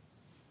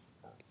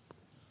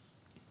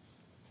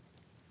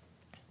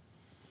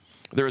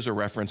 There is a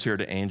reference here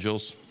to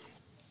angels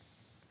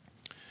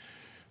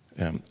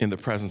in the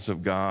presence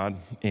of God.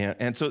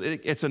 And so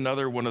it's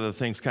another one of the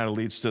things kind of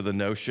leads to the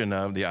notion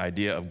of the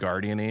idea of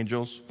guardian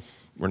angels.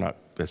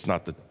 It's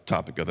not the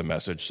topic of the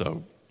message,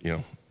 so,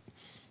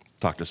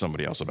 talk to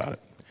somebody else about it.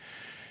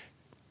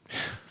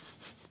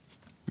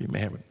 You may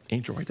have an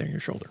angel right there on your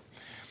shoulder.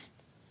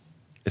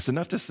 It's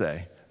enough to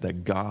say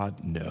that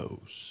God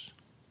knows.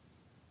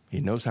 He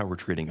knows how we're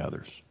treating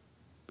others,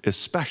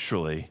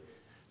 especially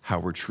how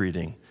we're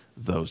treating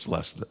those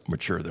less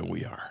mature than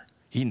we are.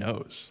 He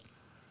knows.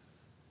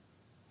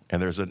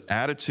 And there's an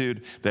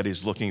attitude that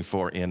he's looking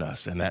for in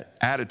us, and that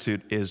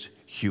attitude is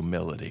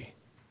humility.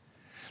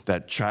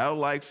 That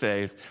childlike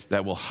faith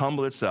that will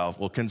humble itself,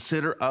 will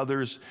consider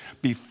others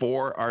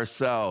before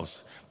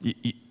ourselves.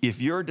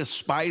 If you're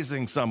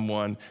despising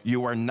someone,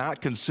 you are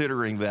not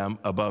considering them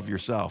above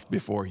yourself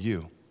before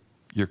you.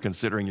 You're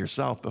considering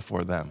yourself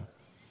before them,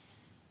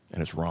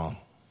 and it's wrong.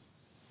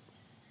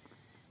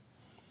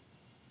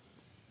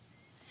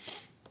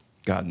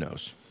 God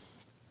knows.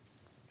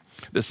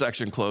 This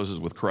section closes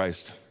with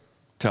Christ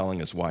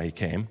telling us why he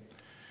came.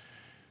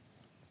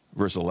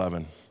 Verse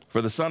 11,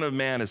 for the Son of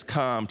Man is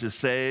come to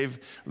save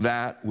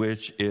that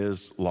which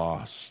is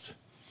lost.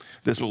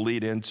 This will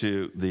lead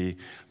into the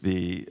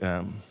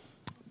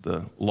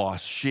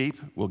lost sheep.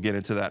 We'll get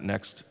into that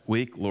next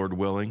week, Lord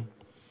willing.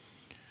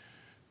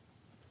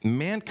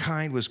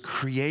 Mankind was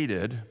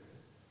created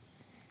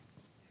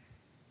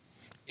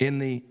in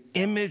the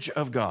image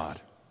of God.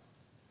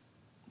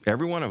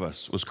 Every one of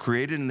us was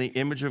created in the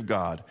image of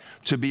God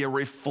to be a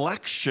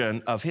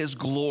reflection of his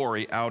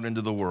glory out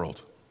into the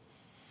world.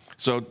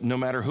 So no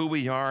matter who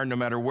we are, no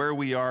matter where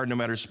we are, no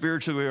matter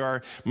spiritually we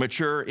are,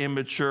 mature,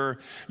 immature,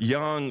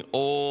 young,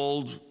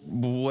 old,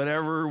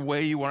 whatever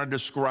way you want to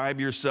describe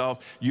yourself,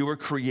 you were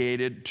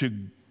created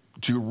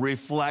to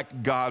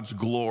reflect God's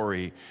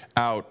glory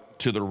out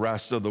to the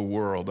rest of the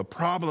world. The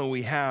problem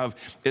we have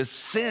is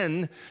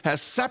sin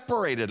has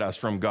separated us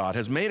from God,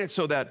 has made it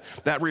so that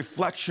that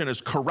reflection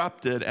is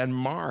corrupted and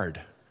marred.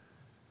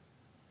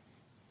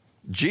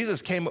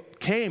 Jesus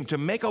came to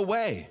make a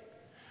way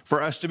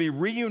for us to be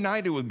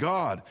reunited with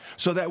God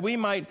so that we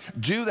might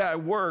do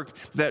that work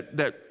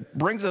that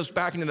brings us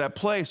back into that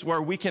place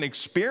where we can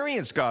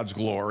experience God's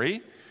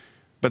glory,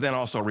 but then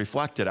also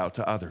reflect it out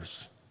to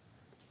others.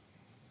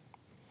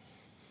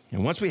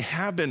 And once we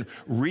have been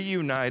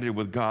reunited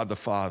with God the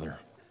Father,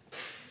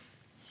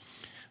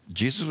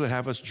 Jesus would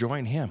have us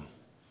join him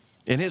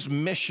in his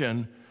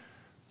mission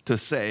to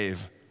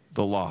save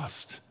the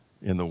lost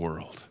in the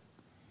world.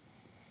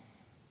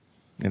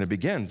 And it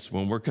begins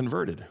when we're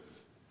converted.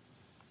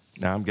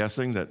 Now, I'm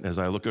guessing that as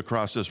I look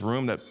across this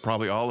room, that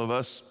probably all of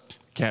us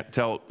can't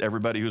tell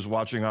everybody who's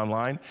watching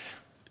online.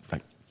 I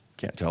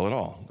can't tell it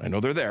all. I know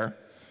they're there.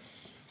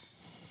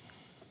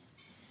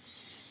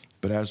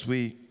 But once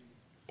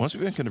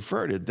we've been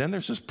converted, then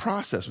there's this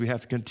process. We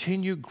have to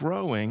continue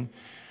growing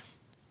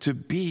to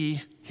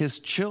be his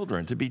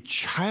children, to be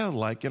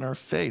childlike in our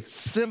faith.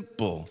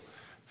 Simple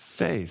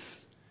faith.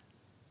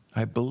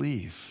 I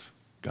believe,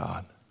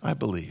 God. I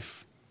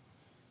believe.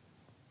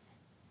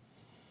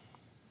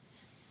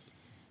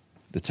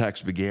 The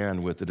text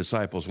began with the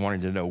disciples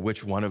wanting to know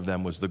which one of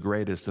them was the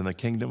greatest in the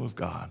kingdom of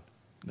God,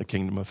 the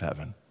kingdom of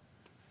heaven.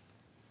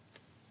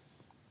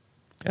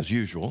 As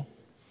usual,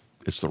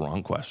 it's the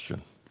wrong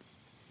question.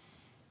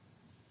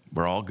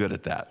 We're all good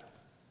at that.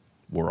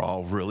 We're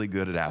all really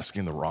good at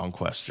asking the wrong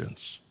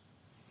questions.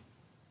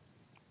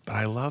 But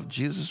I love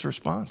Jesus'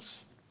 response.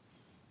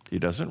 He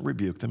doesn't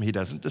rebuke them. He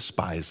doesn't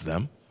despise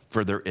them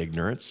for their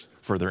ignorance,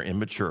 for their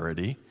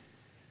immaturity.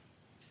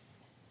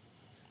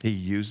 He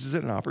uses it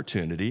as an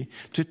opportunity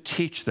to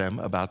teach them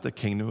about the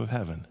kingdom of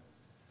heaven.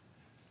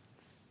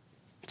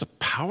 It's a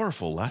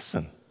powerful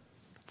lesson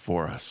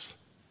for us.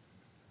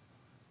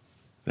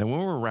 And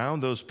when we're around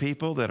those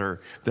people that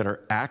are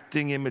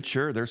acting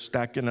immature, they're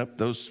stacking up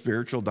those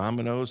spiritual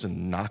dominoes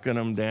and knocking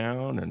them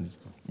down, and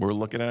we're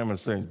looking at them and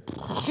saying,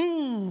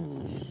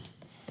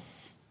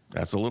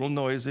 that's a little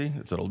noisy,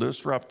 it's a little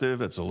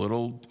disruptive, it's a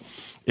little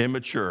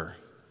immature.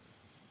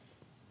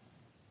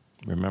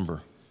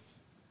 Remember,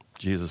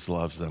 Jesus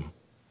loves them.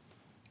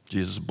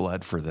 Jesus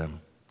bled for them.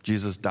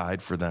 Jesus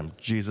died for them.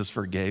 Jesus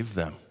forgave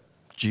them.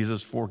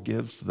 Jesus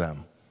forgives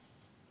them.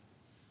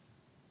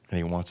 And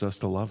he wants us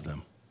to love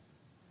them.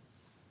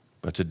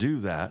 But to do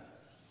that,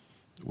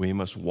 we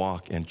must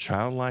walk in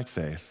childlike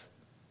faith,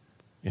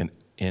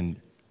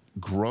 in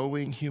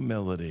growing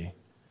humility,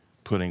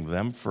 putting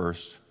them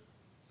first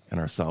and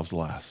ourselves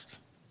last.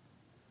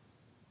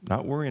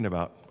 Not worrying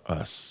about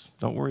us.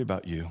 Don't worry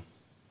about you.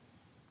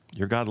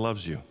 Your God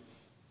loves you.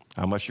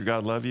 How much your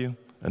God love you?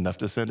 Enough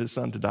to send his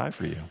son to die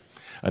for you.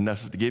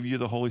 Enough to give you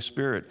the Holy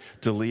Spirit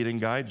to lead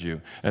and guide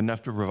you.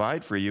 Enough to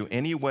provide for you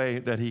any way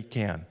that he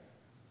can.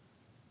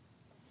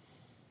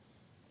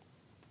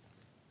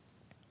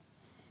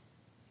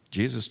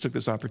 Jesus took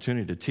this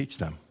opportunity to teach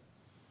them,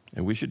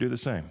 and we should do the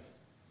same.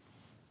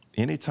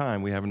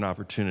 Anytime we have an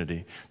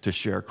opportunity to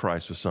share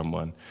Christ with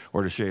someone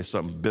or to share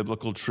some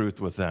biblical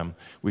truth with them,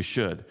 we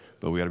should,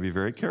 but we got to be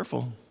very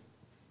careful.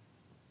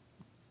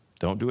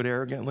 Don't do it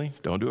arrogantly.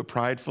 Don't do it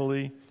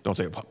pridefully. Don't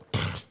say,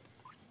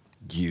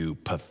 you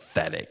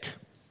pathetic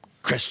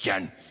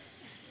Christian.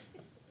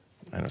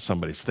 I know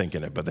somebody's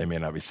thinking it, but they may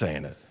not be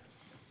saying it.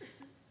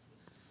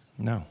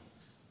 No.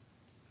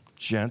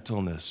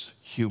 Gentleness,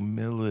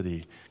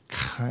 humility,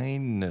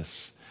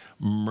 kindness,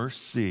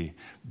 mercy,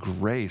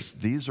 grace.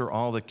 These are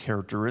all the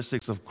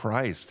characteristics of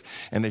Christ,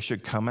 and they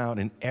should come out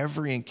in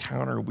every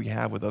encounter we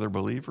have with other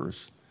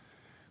believers.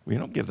 We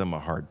don't give them a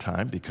hard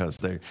time because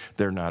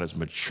they're not as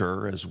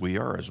mature as we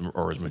are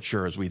or as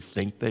mature as we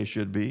think they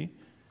should be.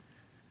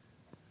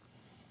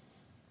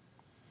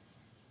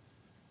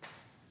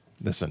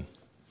 Listen,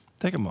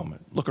 take a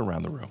moment. Look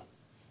around the room.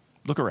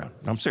 Look around.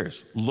 I'm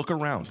serious. Look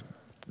around.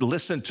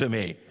 Listen to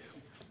me.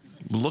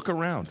 Look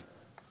around.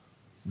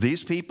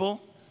 These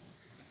people,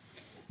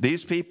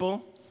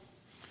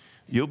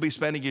 you'll be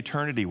spending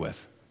eternity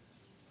with.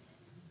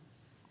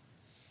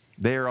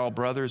 They are all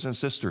brothers and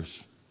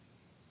sisters.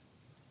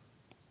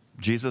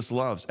 Jesus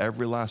loves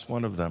every last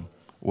one of them,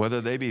 whether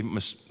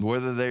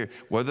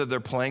they're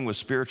playing with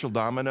spiritual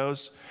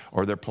dominoes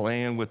or they're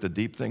playing with the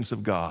deep things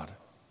of God.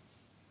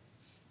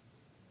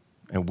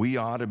 And we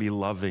ought to be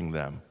loving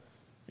them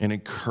and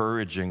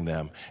encouraging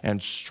them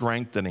and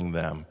strengthening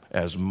them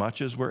as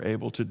much as we're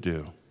able to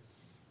do,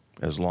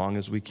 as long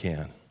as we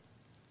can.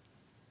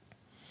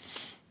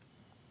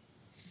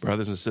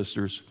 Brothers and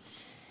sisters,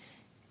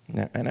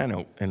 and I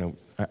know,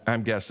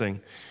 I'm guessing,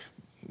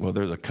 well,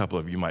 there's a couple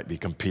of you might be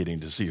competing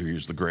to see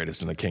who's the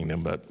greatest in the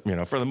kingdom, but,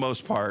 for the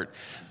most part,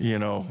 we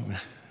know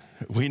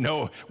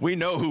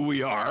who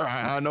we are.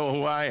 I know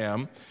who I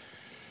am.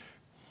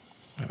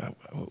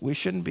 We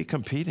shouldn't be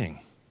competing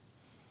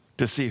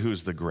to see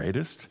who's the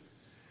greatest.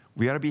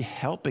 We ought to be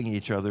helping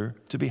each other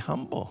to be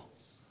humble.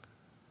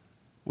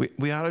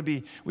 We ought to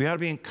be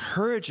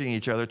encouraging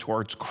each other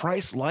towards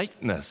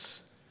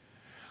Christ-likeness.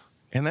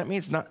 And that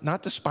means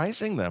not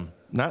despising them,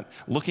 not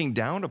looking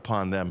down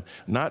upon them,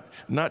 not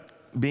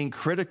being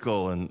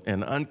critical and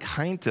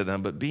unkind to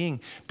them, but being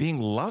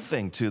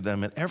loving to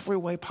them in every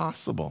way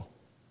possible.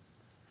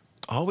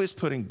 Always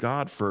putting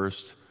God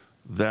first,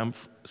 them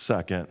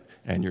second,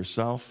 and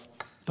yourself,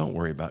 don't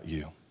worry about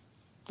you.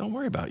 Don't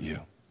worry about you.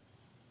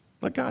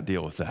 Let God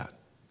deal with that.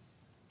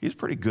 He's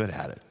pretty good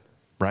at it,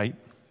 right?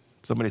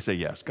 Somebody say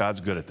yes.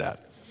 God's good at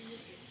that.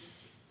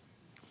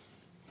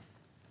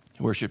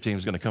 Worship team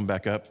is going to come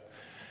back up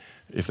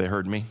if they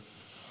heard me.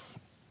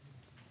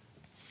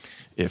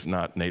 If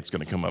not, Nate's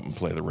going to come up and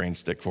play the rain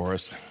stick for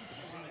us.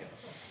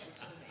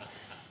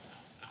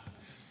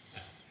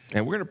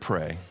 And we're going to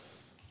pray.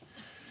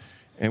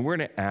 And we're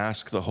going to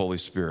ask the Holy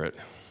Spirit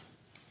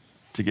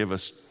to give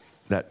us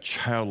that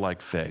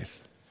childlike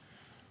faith.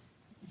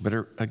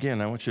 But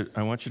again, I want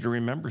you to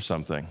remember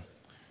something.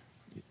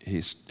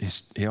 He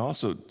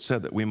also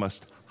said that we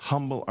must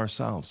humble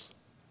ourselves.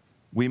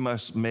 We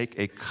must make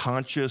a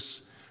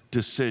conscious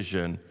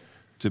decision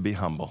to be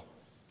humble.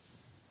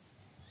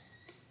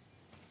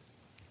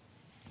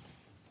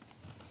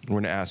 We're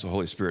going to ask the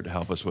Holy Spirit to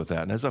help us with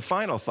that. And as a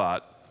final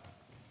thought,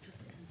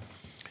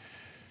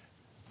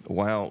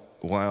 while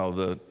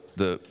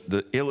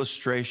the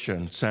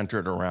illustration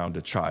centered around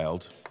a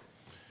child,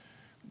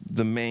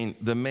 the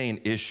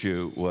main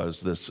issue was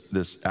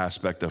this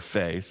aspect of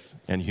faith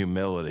and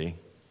humility.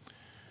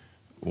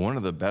 One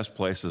of the best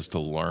places to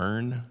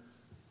learn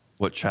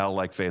what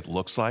childlike faith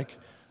looks like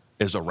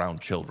is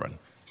around children.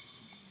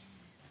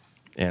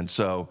 And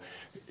so,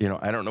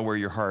 I don't know where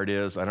your heart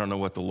is. I don't know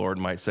what the Lord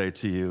might say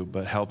to you,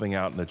 but helping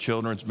out in the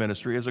children's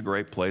ministry is a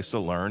great place to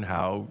learn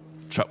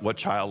what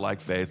childlike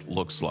faith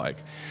looks like.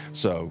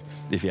 So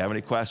if you have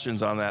any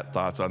questions on that,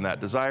 thoughts on that,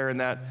 desire in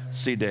that,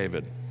 see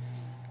David.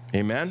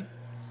 Amen?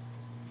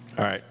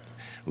 All right,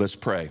 let's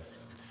pray.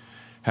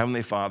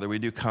 Heavenly Father, we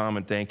do come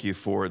and thank you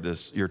for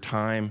your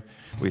time.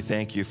 We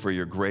thank you for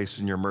your grace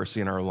and your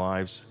mercy in our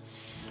lives.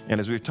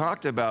 And as we've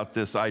talked about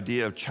this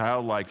idea of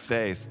childlike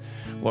faith,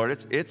 Lord,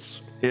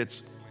 it's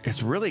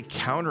really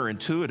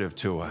counterintuitive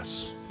to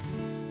us.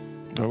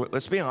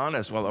 Let's be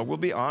honest. Well, we'll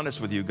be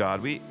honest with you,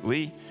 God.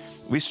 We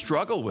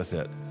struggle with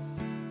it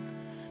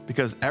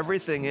because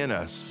everything in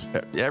us,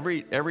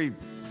 every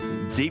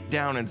deep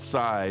down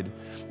inside,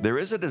 there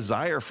is a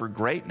desire for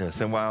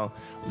greatness. And while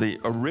the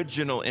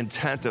original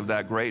intent of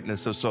that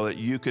greatness is so that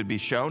you could be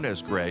shown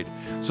as great,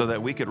 so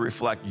that we could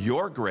reflect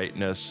your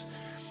greatness,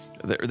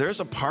 there's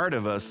a part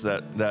of us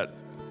that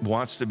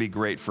wants to be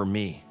great for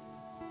me.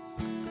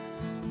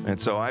 And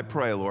so I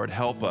pray, Lord,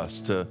 help us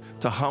to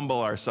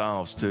humble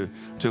ourselves,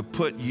 to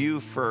put you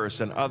first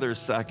and others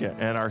second,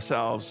 and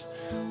ourselves,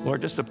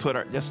 Lord,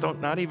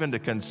 not even to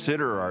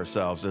consider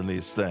ourselves in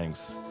these things.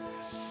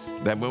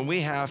 That when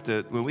we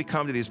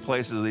come to these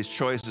places, these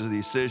choices,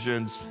 these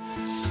decisions,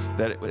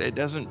 that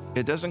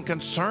it doesn't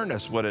concern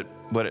us what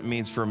it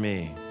means for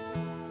me,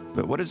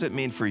 but what does it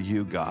mean for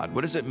you, God?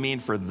 What does it mean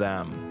for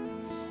them?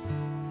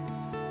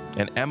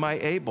 And am I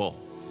able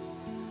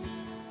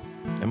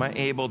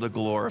to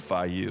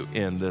glorify you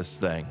in this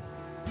thing?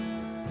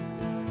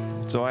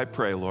 So I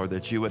pray, Lord,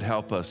 that you would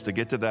help us to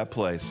get to that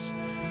place.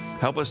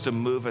 Help us to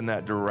move in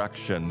that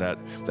direction, that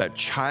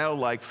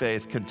childlike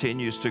faith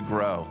continues to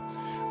grow,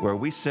 where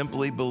we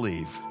simply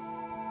believe.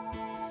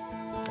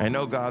 I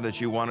know, God,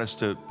 that you want us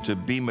to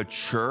be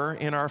mature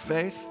in our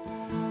faith,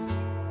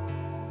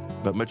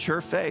 but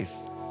mature faith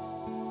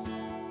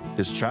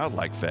is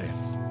childlike faith.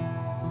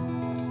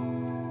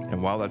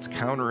 And while that's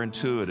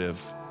counterintuitive,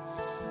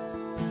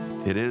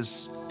 it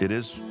is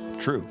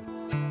true.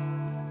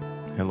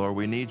 And Lord,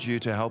 we need you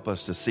to help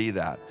us to see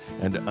that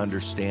and to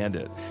understand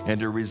it and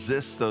to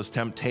resist those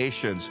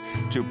temptations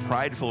to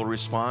prideful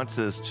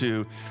responses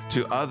to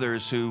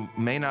others who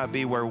may not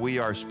be where we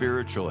are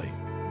spiritually.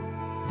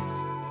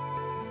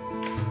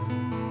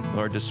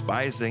 Lord,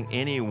 despising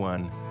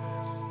anyone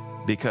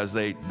because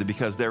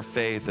their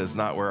faith is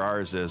not where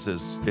ours is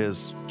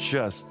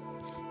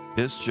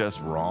just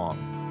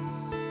wrong.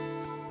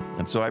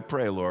 And so I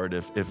pray, Lord,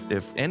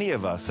 if any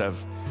of us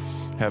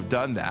have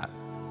done that,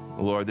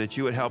 Lord, that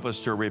you would help us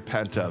to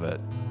repent of it.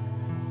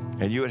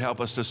 And you would help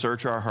us to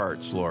search our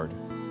hearts, Lord,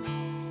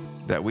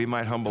 that we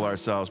might humble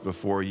ourselves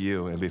before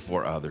you and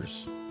before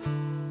others.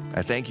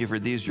 I thank you for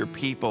these, your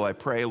people. I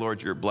pray,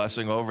 Lord, your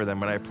blessing over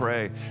them. And I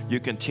pray you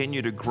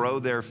continue to grow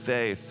their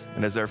faith.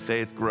 And as their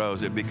faith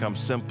grows, it becomes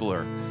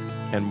simpler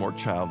and more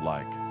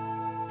childlike.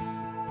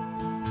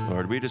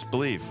 Lord, we just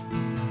believe.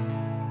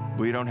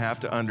 We don't have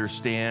to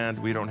understand.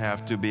 We don't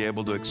have to be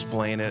able to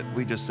explain it.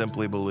 We just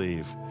simply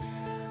believe.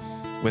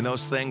 When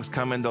those things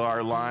come into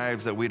our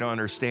lives that we don't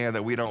understand,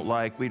 that we don't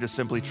like, we just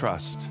simply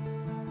trust.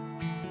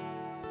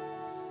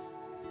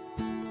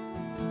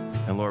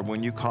 And Lord,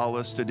 when you call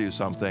us to do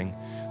something,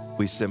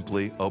 we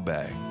simply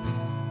obey.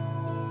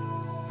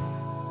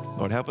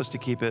 Lord, help us to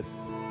keep it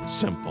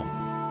simple.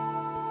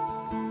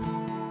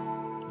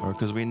 Lord,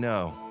 because we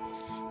know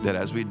that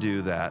as we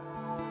do that,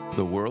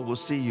 the world will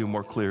see you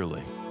more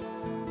clearly.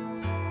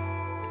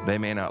 They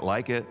may not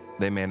like it,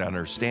 they may not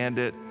understand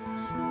it,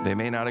 they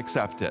may not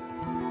accept it,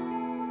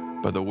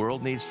 but the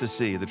world needs to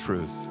see the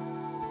truth.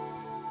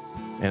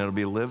 And it'll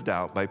be lived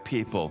out by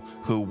people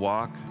who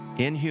walk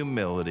in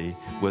humility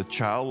with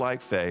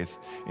childlike faith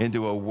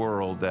into a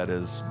world that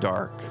is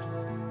dark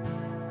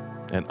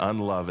and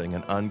unloving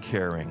and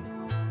uncaring.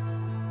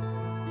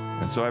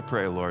 And so I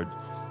pray, Lord,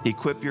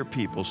 equip your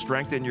people,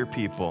 strengthen your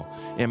people,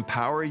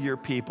 empower your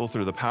people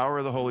through the power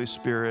of the Holy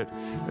Spirit,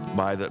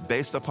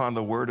 based upon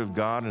the Word of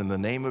God and in the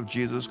name of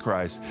Jesus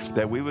Christ,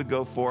 that we would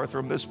go forth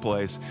from this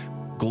place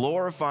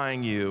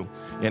glorifying you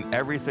in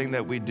everything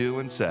that we do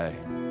and say.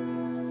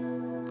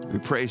 We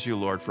praise you,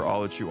 Lord, for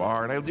all that you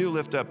are. And I do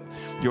lift up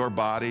your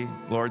body,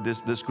 Lord,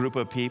 this group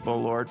of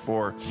people, Lord,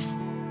 for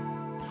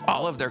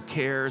all of their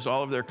cares,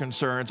 all of their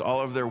concerns, all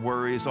of their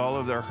worries, all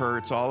of their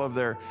hurts, all of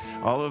their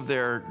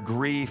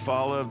grief,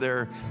 all of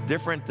their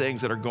different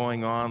things that are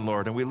going on,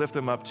 Lord. And we lift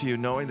them up to you,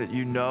 knowing that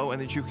you know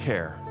and that you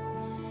care.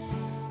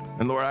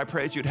 And Lord, I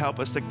pray that you'd help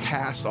us to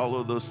cast all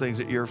of those things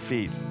at your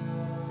feet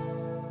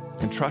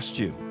and trust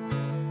you,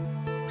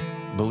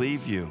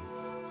 believe you,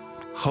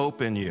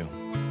 hope in you,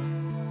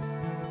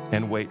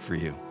 and wait for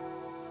you.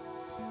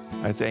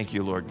 I thank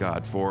you, Lord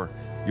God, for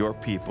your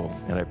people,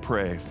 and I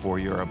pray for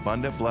your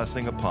abundant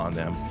blessing upon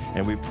them,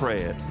 and we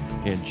pray it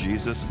in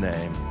Jesus'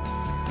 name.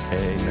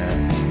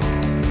 Amen.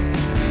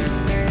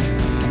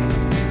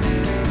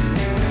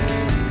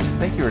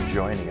 Thank you for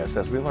joining us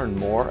as we learn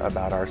more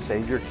about our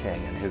Savior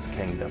King and his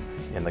kingdom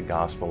in the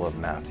Gospel of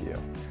Matthew.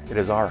 It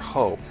is our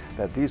hope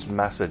that these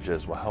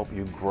messages will help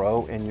you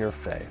grow in your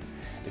faith.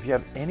 If you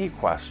have any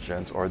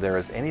questions or there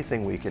is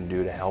anything we can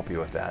do to help you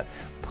with that,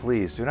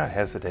 please do not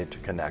hesitate to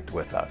connect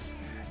with us.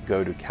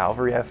 Go to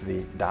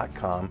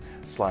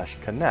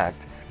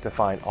calvaryfv.com/connect to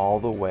find all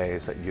the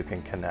ways that you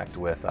can connect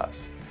with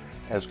us.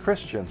 As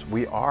Christians,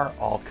 we are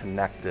all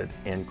connected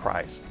in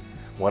Christ.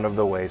 One of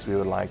the ways we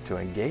would like to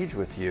engage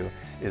with you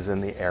is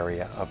in the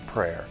area of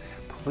prayer.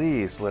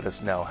 Please let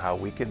us know how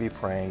we can be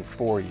praying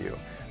for you.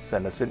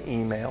 Send us an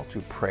email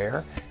to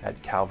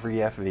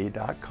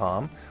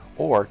prayer@calvaryfv.com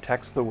or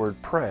text the word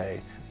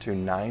pray to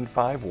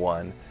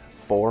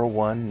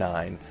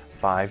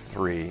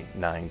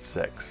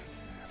 951-419-5396.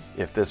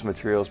 If this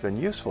material has been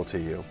useful to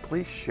you,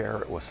 please share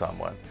it with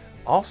someone.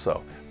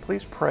 Also,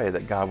 please pray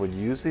that God would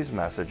use these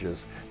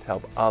messages to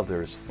help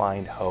others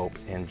find hope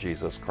in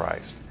Jesus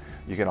Christ.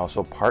 You can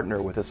also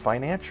partner with us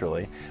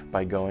financially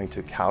by going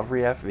to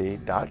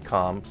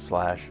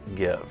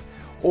calvaryfv.com/give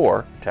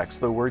or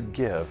text the word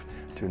give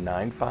to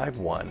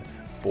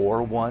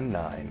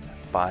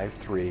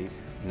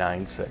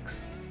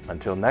 951-419-5396.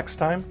 Until next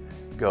time,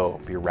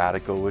 go be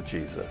radical with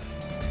Jesus.